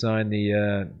redesign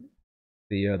the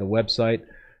website,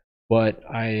 but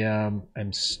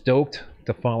I'm stoked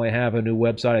to finally have a new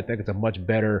website. I think it's a much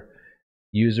better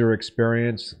user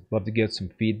experience. Love to get some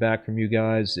feedback from you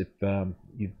guys if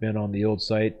you've been on the old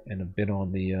site and have been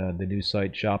on the new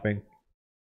site shopping.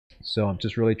 So I'm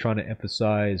just really trying to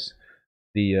emphasize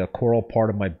the coral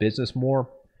part of my business more.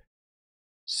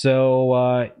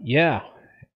 So yeah,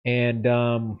 and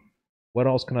what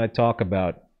else can I talk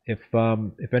about? If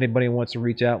anybody wants to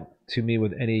reach out to me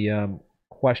with any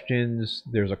questions,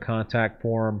 there's a contact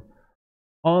form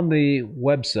on the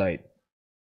website.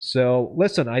 So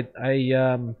listen, I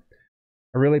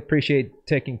really appreciate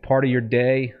taking part of your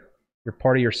day,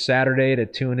 part of your Saturday, to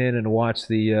tune in and watch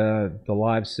the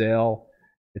live sale.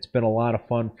 It's been a lot of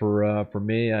fun for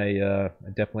me. I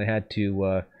definitely had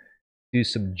to do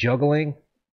some juggling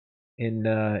in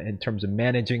terms of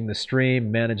managing the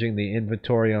stream, managing the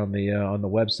inventory on the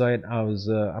website.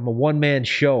 I'm a one-man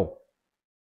show,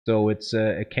 so it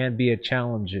can be a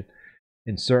challenge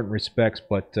in certain respects,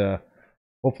 but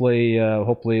hopefully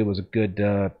it was a good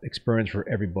experience for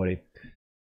everybody.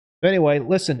 But anyway,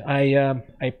 listen, I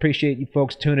appreciate you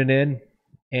folks tuning in,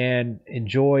 and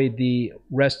enjoy the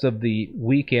rest of the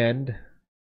weekend.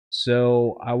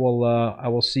 So I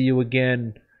will see you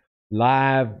again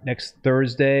live next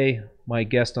Thursday. My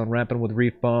guest on Ramping with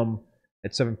Reef Bum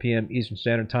at 7 p.m. Eastern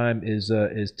Standard Time is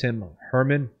Tim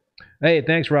Herman. Hey,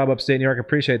 thanks, Rob, upstate New York.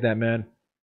 Appreciate that, man.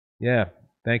 Yeah,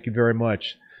 thank you very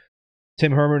much.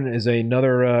 Tim Herman is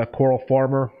another coral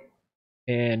farmer,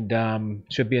 and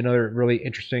should be another really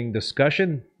interesting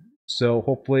discussion. So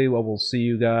hopefully we'll see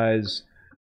you guys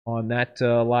on that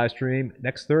live stream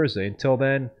next Thursday. Until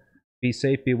then, be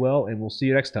safe, be well, and we'll see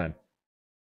you next time.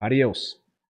 Adios.